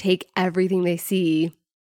so they take everything they see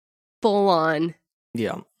full on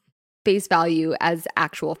face value as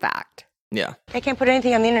actual fact. Yeah. I can't put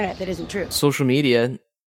anything on the internet that isn't true. Social media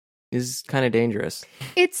is kind of dangerous.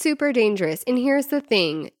 It's super dangerous. And here's the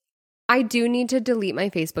thing. I do need to delete my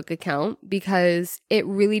Facebook account because it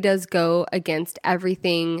really does go against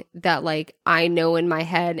everything that like I know in my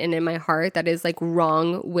head and in my heart that is like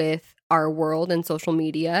wrong with our world and social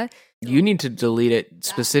media. You need to delete it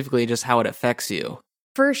specifically just how it affects you.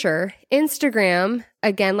 For sure. Instagram,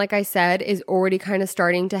 again, like I said, is already kind of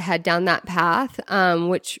starting to head down that path,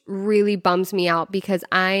 which really bums me out because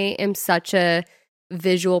I am such a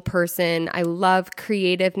visual person. I love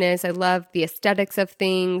creativeness. I love the aesthetics of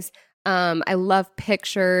things. I love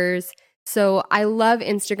pictures. So I love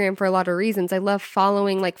Instagram for a lot of reasons. I love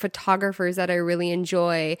following like photographers that I really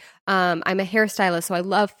enjoy. I'm a hairstylist, so I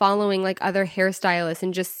love following like other hairstylists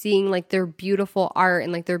and just seeing like their beautiful art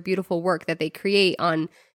and like their beautiful work that they create on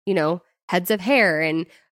you know, heads of hair and,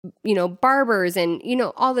 you know, barbers and, you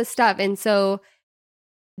know, all this stuff. And so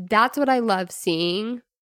that's what I love seeing.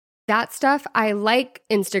 That stuff I like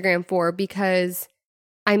Instagram for because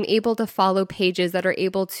I'm able to follow pages that are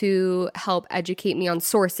able to help educate me on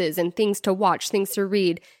sources and things to watch, things to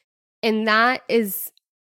read. And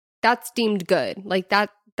that's deemed good. Like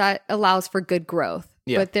that allows for good growth.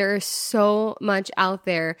 Yeah. But there is so much out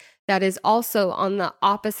there that is also on the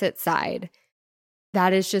opposite side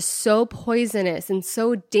that is just so poisonous and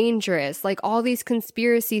so dangerous. Like all these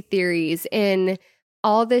conspiracy theories and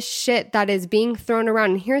all this shit that is being thrown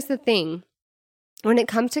around. And here's the thing. When it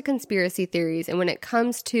comes to conspiracy theories and when it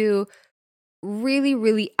comes to really,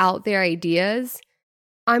 really out there ideas,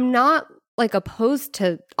 I'm not like opposed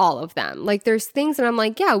to all of them. Like there's things that I'm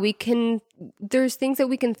like, yeah, there's things that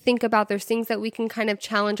we can think about. There's things that we can kind of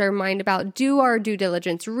challenge our mind about, do our due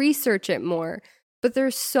diligence, research it more. But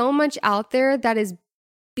there's so much out there that is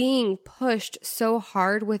being pushed so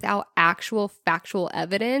hard without actual factual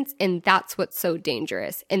evidence. And that's what's so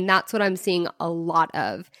dangerous. And that's what I'm seeing a lot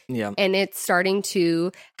of. Yeah. And it's starting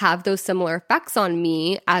to have those similar effects on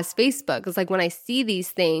me as Facebook. It's like when I see these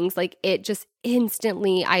things, like it just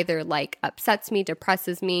instantly either like upsets me,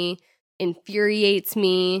 depresses me, infuriates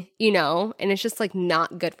me, you know, and it's just like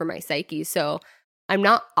not good for my psyche. So I'm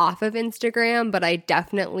not off of Instagram, but I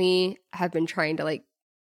definitely have been trying to like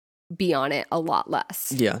be on it a lot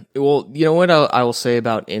less. Yeah. Well, you know what I will say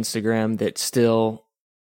about Instagram that still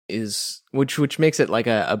is, which makes it like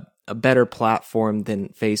a better platform than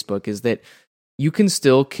Facebook, is that you can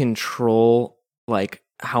still control like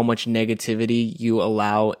how much negativity you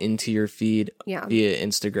allow into your feed via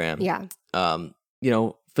Instagram. Yeah. You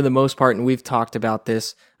know, for the most part, and we've talked about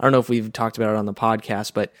this, I don't know if we've talked about it on the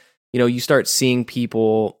podcast, but you know, you start seeing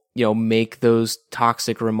people, you know, make those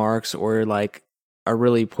toxic remarks or like are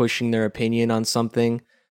really pushing their opinion on something.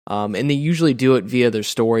 And they usually do it via their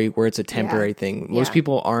story where it's a temporary thing. Most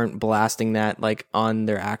people aren't blasting that like on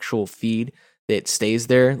their actual feed that stays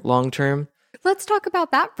there long term. Let's talk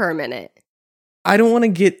about that for a minute. I don't want to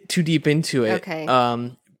get too deep into it. Okay.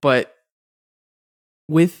 But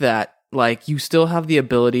with that, like you still have the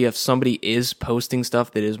ability if somebody is posting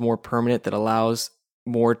stuff that is more permanent, that allows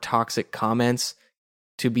more toxic comments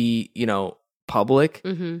to be, you know, public,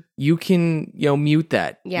 you can, you know, mute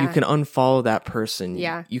that. Yeah. You can unfollow that person.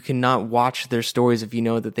 Yeah. You cannot watch their stories if you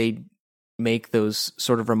know that they make those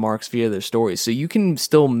sort of remarks via their stories. So you can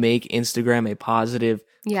still make Instagram a positive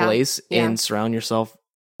place and surround yourself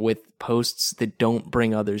with posts that don't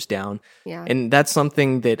bring others down. Yeah. And that's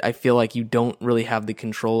something that I feel like you don't really have the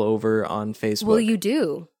control over on Facebook. Well, you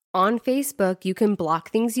do. On Facebook, you can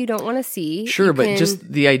block things you don't want to see. Sure, but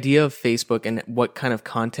just the idea of Facebook and what kind of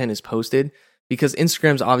content is posted, because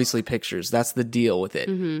Instagram's obviously pictures. That's the deal with it.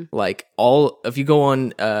 Like if you go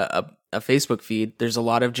on a Facebook feed, there's a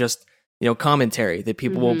lot of just, you know, commentary that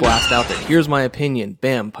people will blast out there. Here's my opinion,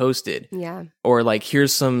 bam, posted. Yeah. Or like,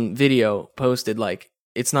 here's some video posted. Like,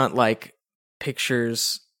 it's not like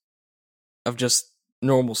pictures of just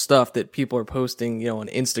normal stuff that people are posting, you know, on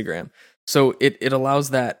Instagram. So it allows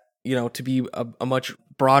that, you know, to be a much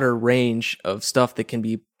broader range of stuff that can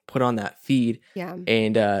be put on that feed. Yeah.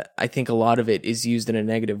 And I think a lot of it is used in a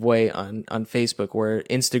negative way on Facebook, where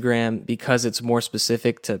Instagram, because it's more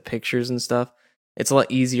specific to pictures and stuff, it's a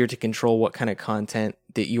lot easier to control what kind of content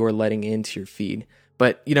that you are letting into your feed.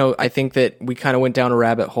 But, you know, I think that we kind of went down a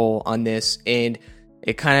rabbit hole on this and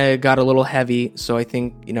it kind of got a little heavy. So I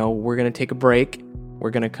think, you know, we're going to take a break. We're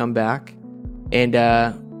going to come back and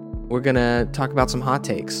we're going to talk about some hot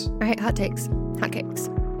takes. All right, hot takes. Hot cakes.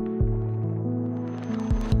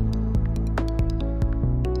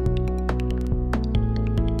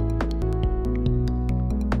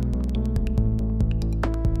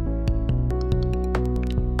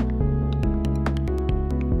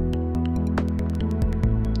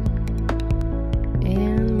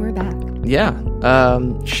 Yeah.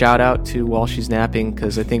 Shout out to While She's Napping,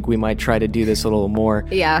 because I think we might try to do this a little more.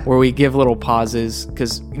 Yeah. Where we give little pauses.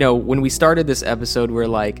 Because, you know, when we started this episode, we're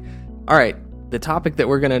like, all right, the topic that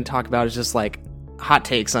we're going to talk about is just like hot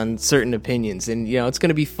takes on certain opinions. And, you know, it's going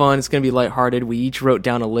to be fun. It's going to be lighthearted. We each wrote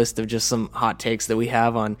down a list of just some hot takes that we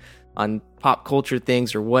have on pop culture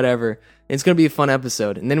things or whatever. It's going to be a fun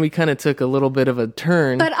episode. And then we kind of took a little bit of a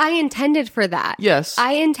turn. But I intended for that. Yes.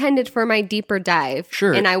 I intended for my deeper dive.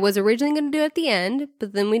 Sure. And I was originally going to do it at the end,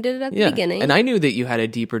 but then we did it at the beginning. And I knew that you had a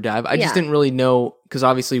deeper dive. I just didn't really know, because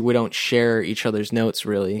obviously we don't share each other's notes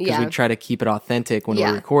really, because we try to keep it authentic when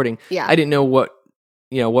we're recording. Yeah. I didn't know what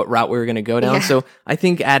route we were going to go down. Yeah. So I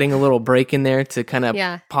think adding a little break in there to kind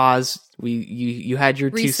of pause, you had your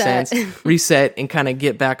Reset. 2 cents, reset and kind of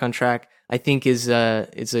get back on track. I think is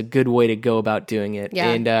it's a good way to go about doing it. Yeah.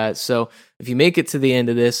 And so if you make it to the end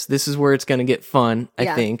of this is where it's going to get fun,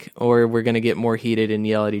 I think, or we're going to get more heated and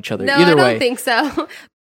yell at each other. No, Either I way. don't think so.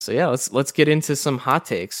 So yeah, let's get into some hot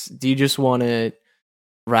takes. Do you just want to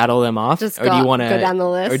rattle them off, Just or do you want to go down the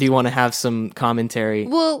list? or do you want to have some commentary?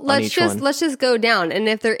 Well, on each one? let's just go down. And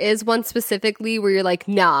if there is one specifically where you're like,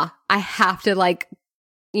 nah, I have to like,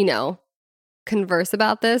 converse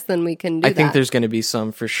about this, then we can do that. I think there's going to be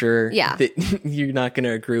some for sure. Yeah. That you're not going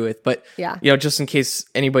to agree with, but yeah, just in case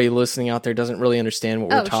anybody listening out there doesn't really understand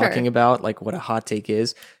what we're talking about, like what a hot take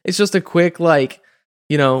is, it's just a quick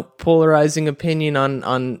polarizing opinion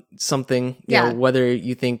on something. Whether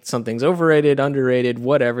you think something's overrated, underrated,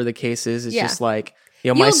 whatever the case is, it's just like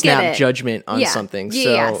my snap judgment on something.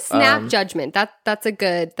 So snap judgment. That's a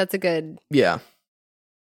good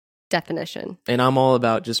definition. And I'm all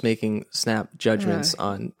about just making snap judgments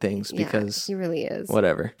on things because he really is.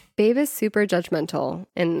 Whatever. Babe is super judgmental,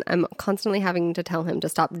 and I'm constantly having to tell him to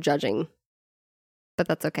stop judging. But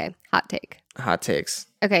that's okay. Hot take. Hot takes.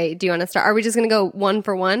 Okay, do you want to start? Are we just going to go one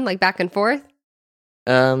for one, like back and forth?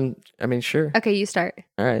 I mean, sure. Okay, you start.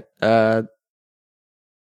 All right.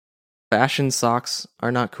 Fashion socks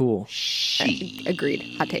are not cool.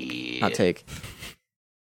 Agreed. Hot take. Hot take.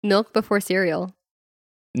 Milk before cereal.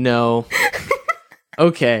 No.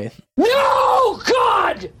 Okay. No,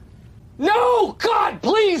 God! No, God,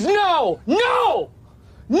 please, no! No!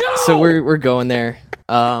 No! So we're going there.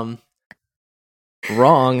 Wrong.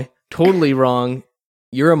 Totally wrong.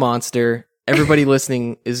 You're a monster. Everybody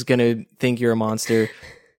listening is going to think you're a monster.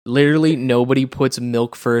 Literally, nobody puts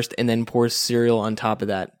milk first and then pours cereal on top of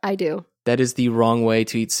that. I do. That is the wrong way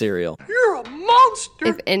to eat cereal. You're a monster!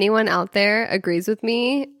 If anyone out there agrees with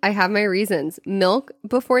me, I have my reasons. Milk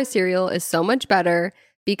before cereal is so much better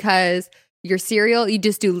because your cereal, you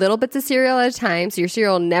just do little bits of cereal at a time, so your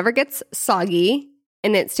cereal never gets soggy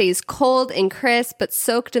and it stays cold and crisp but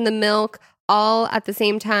soaked in the milk all at the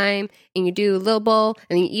same time, and you do a little bowl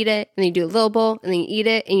and then you eat it, and then you do a little bowl and then you eat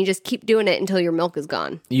it, and you just keep doing it until your milk is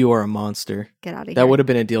gone. You are a monster. Get out of here. That would have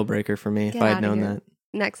been a deal breaker for me if I had known that.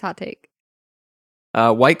 Next hot take.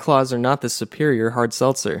 White Claws are not the superior hard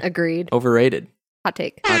seltzer. Agreed. Overrated. Hot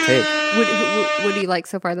take. Hot take. What do you like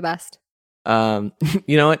so far the best?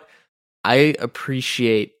 You know what? I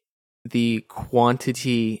appreciate the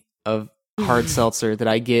quantity of hard seltzer that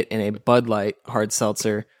I get in a Bud Light hard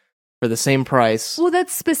seltzer for the same price. Well,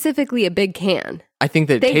 that's specifically a big can. I think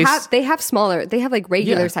that they have smaller. They have like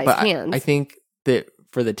regular size cans. I think that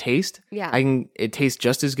for the taste, it tastes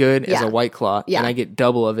just as good as a White Claw, and I get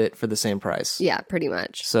double of it for the same price. Yeah, pretty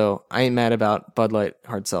much. So I ain't mad about Bud Light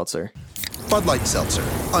hard seltzer. Bud Light seltzer,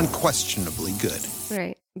 unquestionably good.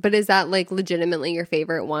 Right. But is that like legitimately your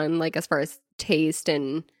favorite one, like as far as taste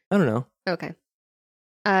and... I don't know. Okay.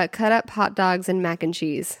 Cut up hot dogs and mac and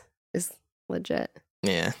cheese is legit.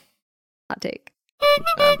 Yeah. Hot take.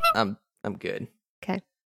 I'm good. Okay.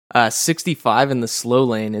 65 in the slow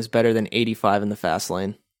lane is better than 85 in the fast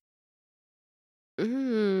lane.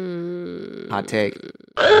 Hot take.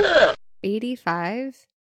 85?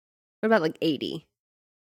 What about like 80?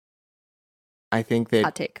 I think that...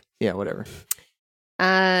 Hot take. Yeah, whatever.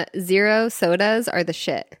 Zero sodas are the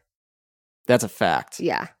shit. That's a fact.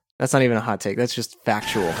 Yeah. That's not even a hot take. That's just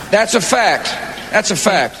factual. That's a fact. That's a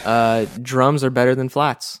fact. Drums are better than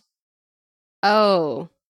flats. Oh.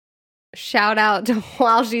 Shout out to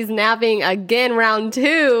While She's Napping again, round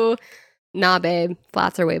 2. Nah, babe.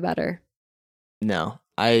 Flats are way better. No,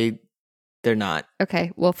 they're not.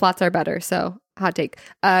 Okay, well, flats are better, so hot take.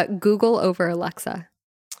 Google over Alexa.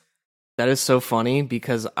 That is so funny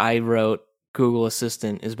because I wrote Google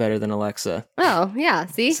Assistant is better than Alexa. Oh, yeah,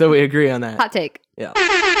 see? So we agree on that. Hot take. Yeah.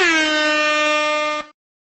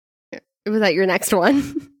 Was that your next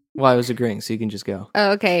one? Well, I was agreeing, so you can just go.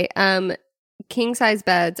 Oh, okay. King size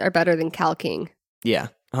beds are better than Cal King. Yeah,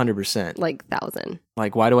 100%. Like 1,000.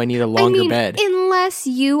 Like, why do I need a longer bed? Unless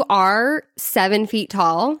you are 7 feet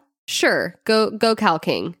tall, sure, go Cal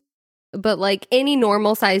King. But like any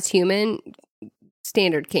normal sized human,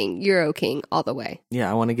 standard king, Euro king, all the way. Yeah,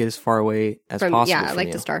 I want to get as far away as possible. Yeah, from like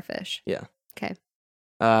you. the starfish. Yeah. Okay.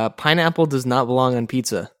 Pineapple does not belong on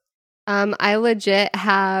pizza. I legit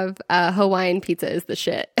have Hawaiian pizza is the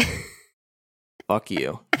shit. Fuck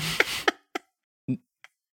you.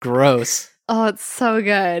 Gross. Oh, it's so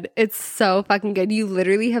good. It's so fucking good. You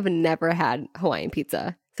literally have never had Hawaiian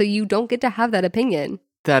pizza. So you don't get to have that opinion.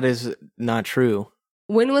 That is not true.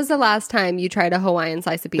 When was the last time you tried a Hawaiian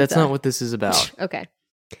slice of pizza? That's not what this is about. Okay.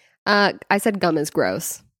 I said gum is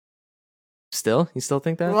gross. Still? You still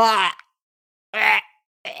think that?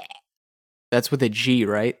 That's with a G,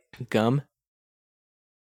 right? Gum?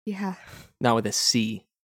 Yeah. Not with a C.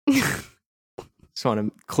 Just want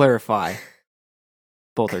to clarify.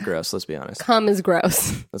 Both are gross, let's be honest. Cum is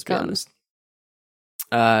gross. Let's be honest.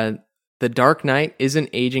 The Dark Knight isn't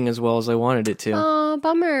aging as well as I wanted it to. Oh,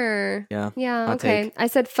 bummer. Yeah. Yeah, hot okay. take. I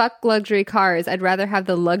said fuck luxury cars. I'd rather have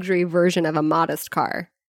the luxury version of a modest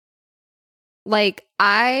car. Like,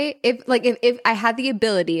 if I had the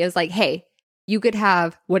ability, it's like, hey, you could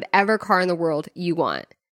have whatever car in the world you want.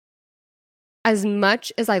 As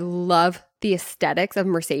much as I love the aesthetics of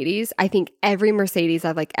Mercedes, I think every Mercedes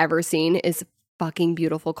I've like ever seen is a fucking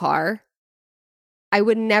beautiful car. I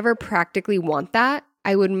would never practically want that.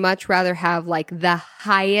 I would much rather have like the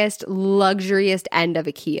highest, luxurious end of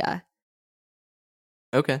a Kia.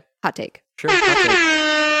 Okay. Hot take. Sure.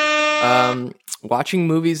 Hot take. Watching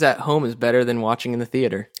movies at home is better than watching in the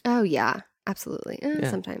theater. Oh, yeah. Absolutely. Yeah.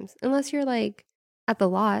 Sometimes. Unless you're like at the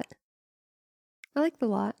lot. I like the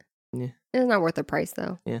lot. Yeah. It's not worth the price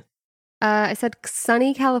though. Yeah. I said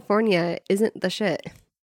sunny California isn't the shit.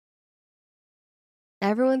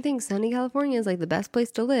 Everyone thinks sunny California is like the best place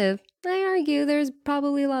to live. I argue there's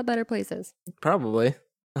probably a lot better places. Probably.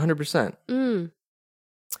 100%. Mm.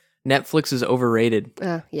 Netflix is overrated.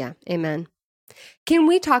 Yeah. Amen. Can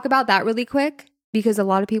we talk about that really quick? Because a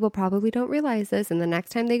lot of people probably don't realize this. And the next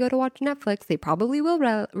time they go to watch Netflix, they probably will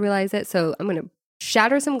realize it. So I'm going to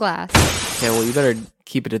shatter some glass. Okay, well, you better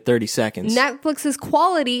keep it at 30 seconds. Netflix's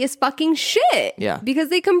quality is fucking shit. Yeah. Because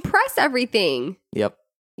they compress everything. Yep.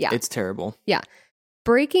 Yeah. It's terrible. Yeah.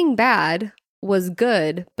 Breaking Bad was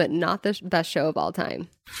good, but not the best show of all time.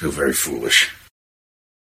 I feel very foolish.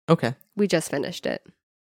 Okay. We just finished it.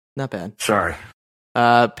 Not bad. Sorry.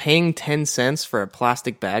 Paying 10 cents for a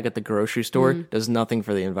plastic bag at the grocery store does nothing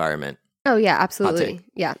for the environment. Oh, yeah, absolutely.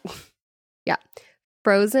 Yeah. Yeah.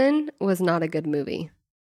 Frozen was not a good movie.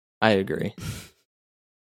 I agree.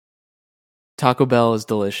 Taco Bell is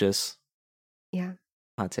delicious. Yeah.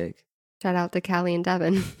 Hot take. Shout out to Callie and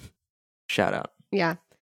Devin. Shout out. Yeah.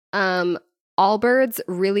 Allbirds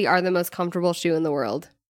really are the most comfortable shoe in the world.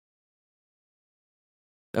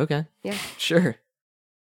 Okay. Yeah. Sure.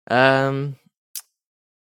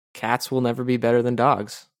 Cats will never be better than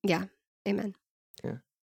dogs. Yeah. Amen. Yeah.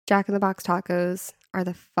 Jack in the Box tacos are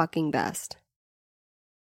the fucking best.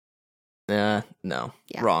 No.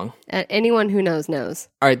 Yeah. Wrong. Anyone who knows.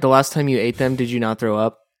 All right. The last time you ate them, did you not throw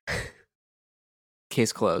up?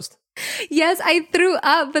 Case closed. Yes, I threw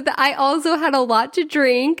up, but I also had a lot to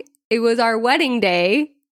drink. It was our wedding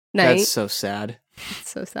day night. That's so sad.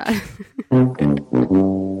 It's so sad.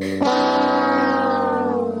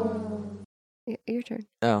 Your turn.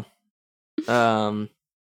 Oh.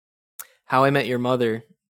 How I Met Your Mother,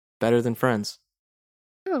 better than Friends.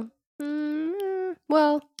 Oh.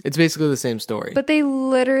 Well. It's basically the same story. But they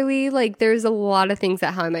literally, like, there's a lot of things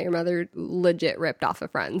that How I Met Your Mother legit ripped off of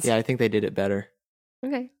Friends. Yeah, I think they did it better.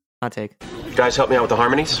 Okay. Hot take. You guys help me out with the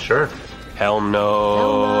harmonies? Sure. Hell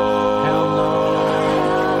no. Hell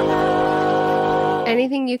no.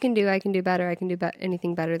 Anything you can do, I can do better. I can do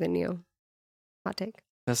anything better than you. Hot take.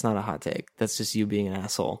 That's not a hot take. That's just you being an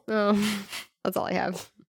asshole. Oh, that's all I have.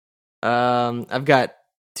 I've got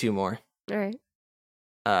two more. All right.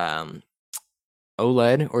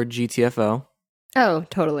 OLED or GTFO. Oh,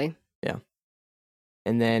 totally. Yeah.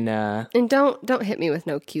 And then and don't hit me with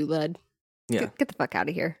no QLED. Yeah. Get the fuck out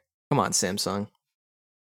of here. Come on, Samsung.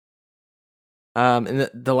 And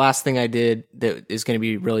the last thing I did that is going to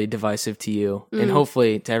be really divisive to you and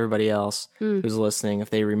hopefully to everybody else who's listening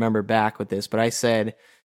if they remember back with this, but I said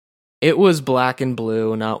it was black and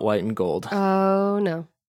blue, not white and gold. Oh, no.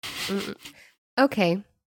 Okay.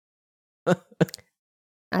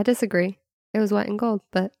 I disagree. It was white and gold,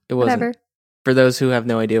 but it wasn't. Whatever. For those who have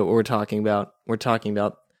no idea what we're talking about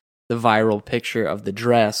the viral picture of the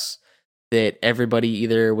dress that everybody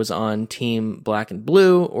either was on team black and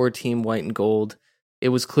blue or team white and gold. It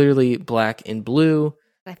was clearly black and blue.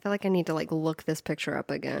 I feel like I need to look this picture up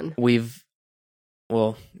again. We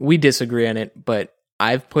disagree on it, but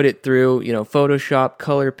I've put it through, Photoshop,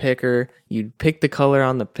 color picker. You pick the color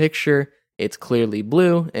on the picture. It's clearly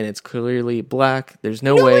blue and it's clearly black. There's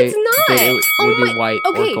no way it's not. that it would be white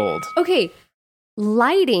or gold. Okay.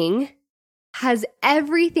 Lighting has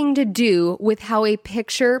everything to do with how a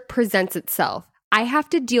picture presents itself. I have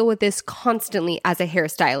to deal with this constantly as a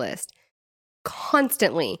hairstylist.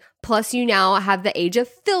 Constantly. Plus, you now have the age of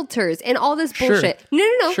filters and all this bullshit.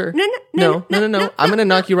 Sure. No. Sure. No. I'm going to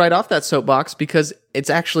knock you right off that soapbox because it's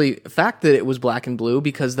actually a fact that it was black and blue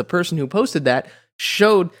because the person who posted that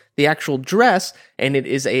showed the actual dress and it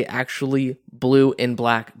is a actually blue and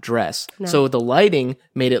black dress. No. So the lighting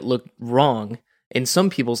made it look wrong in some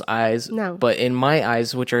people's eyes, no. But in my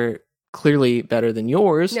eyes, which are clearly better than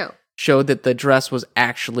yours, showed that the dress was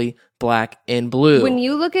actually black and blue. When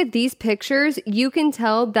you look at these pictures, you can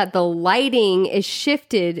tell that the lighting is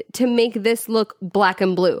shifted to make this look black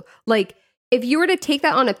and blue. Like, if you were to take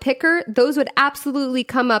that on a picker, those would absolutely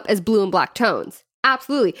come up as blue and black tones.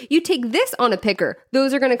 Absolutely. You take this on a picker,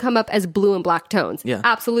 those are going to come up as blue and black tones. Yeah.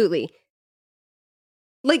 Absolutely.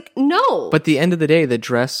 Like, no. But at the end of the day, the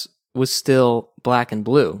dress was still black and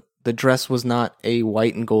blue. The dress was not a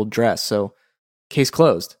white and gold dress. So, case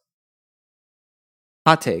closed.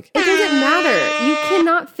 Hot take. It doesn't matter. You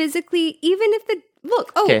cannot physically, even if the,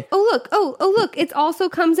 look, look, it also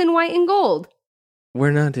comes in white and gold.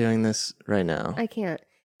 We're not doing this right now. I can't.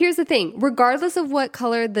 Here's the thing. Regardless of what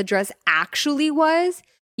color the dress actually was,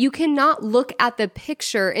 you cannot look at the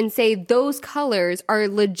picture and say those colors are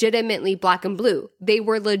legitimately black and blue. They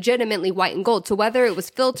were legitimately white and gold. So whether it was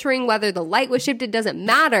filtering, whether the light was shifted, doesn't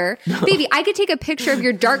matter. No. Baby, I could take a picture of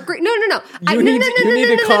your dark gray. No. You need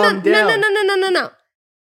to calm down. No.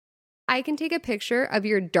 I can take a picture of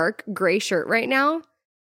your dark gray shirt right now,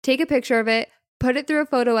 take a picture of it, put it through a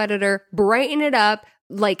photo editor, brighten it up,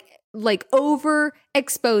 like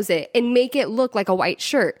overexpose it and make it look like a white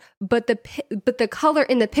shirt. But the color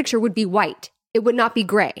in the picture would be white. It would not be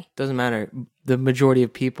gray. Doesn't matter. The majority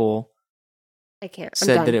of people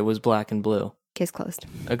said that it was black and blue. Case closed.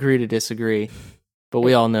 Agree to disagree. But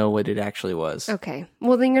we all know what it actually was. Okay.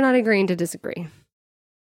 Well, then you're not agreeing to disagree.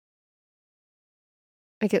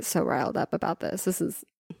 I get so riled up about this.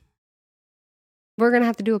 We're going to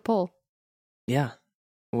have to do a poll. Yeah.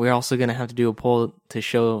 We're also going to have to do a poll to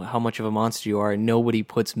show how much of a monster you are. Nobody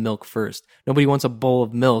puts milk first. Nobody wants a bowl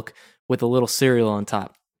of milk with a little cereal on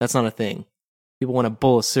top. That's not a thing. People want a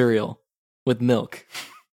bowl of cereal with milk.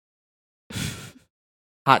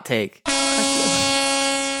 Hot take.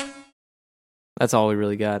 That's all we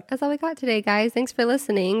really got. That's all we got today, guys. Thanks for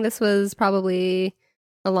listening. This was probably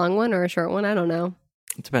a long one or a short one. I don't know.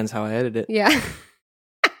 It depends how I edit it. Yeah.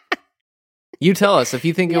 You tell us. If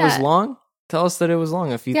you think it was long, tell us that it was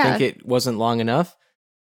long. If you think it wasn't long enough,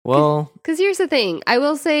 well... Because here's the thing. I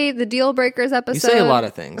will say the Deal Breakers episode... You say a lot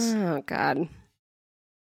of things. Oh, God.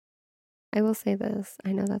 I will say this.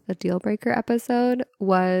 I know that the Deal Breaker episode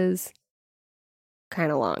was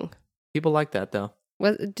kind of long. People like that, though.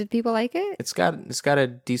 Did people like it? It's got a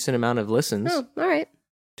decent amount of listens. Oh, all right.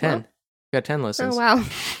 10. Well, got 10 listens. Oh, wow.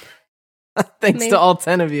 Thanks to all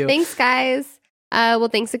 10 of you. Thanks, guys. Well,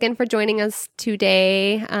 thanks again for joining us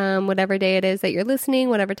today. Whatever day it is that you're listening,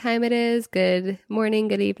 whatever time it is, good morning,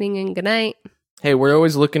 good evening, and good night. Hey, we're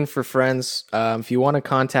always looking for friends. If you want to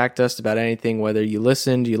contact us about anything, whether you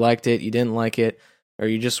listened, you liked it, you didn't like it, or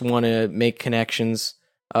you just want to make connections,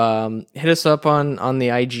 hit us up on the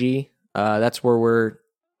IG. That's where we're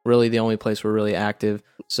really the only place we're really active.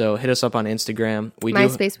 So hit us up on Instagram.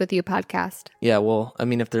 MySpace with You podcast. Yeah, well, I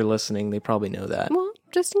mean, if they're listening, they probably know that. Well,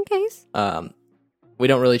 just in case. We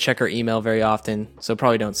don't really check our email very often, so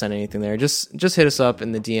probably don't send anything there. Just hit us up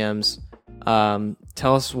in the DMs.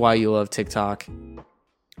 Tell us why you love TikTok.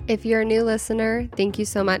 If you're a new listener, thank you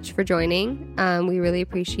so much for joining. We really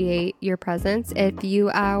appreciate your presence. If you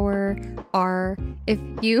are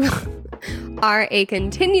a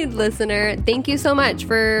continued listener, thank you so much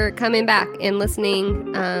for coming back and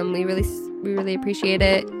listening. We really appreciate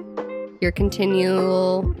it. Your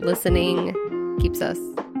continual listening keeps us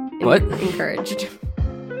encouraged.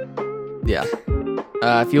 Yeah.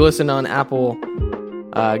 If you listen on Apple,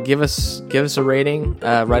 give us a rating,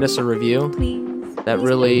 write us a review. Please. That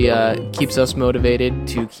really keeps us motivated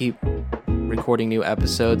to keep recording new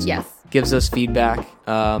episodes. Yes. Gives us feedback.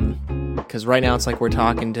 Because right now it's like we're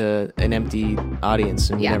talking to an empty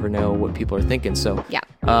audience and you never know what people are thinking. So,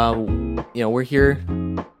 we're here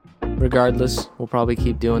regardless. We'll probably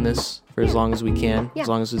keep doing this for as long as we can, as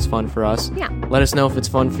long as it's fun for us. Yeah. Let us know if it's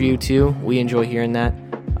fun for you too. We enjoy hearing that.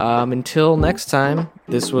 Until next time,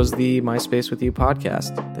 this was the MySpace with You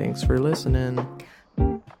podcast. Thanks for listening.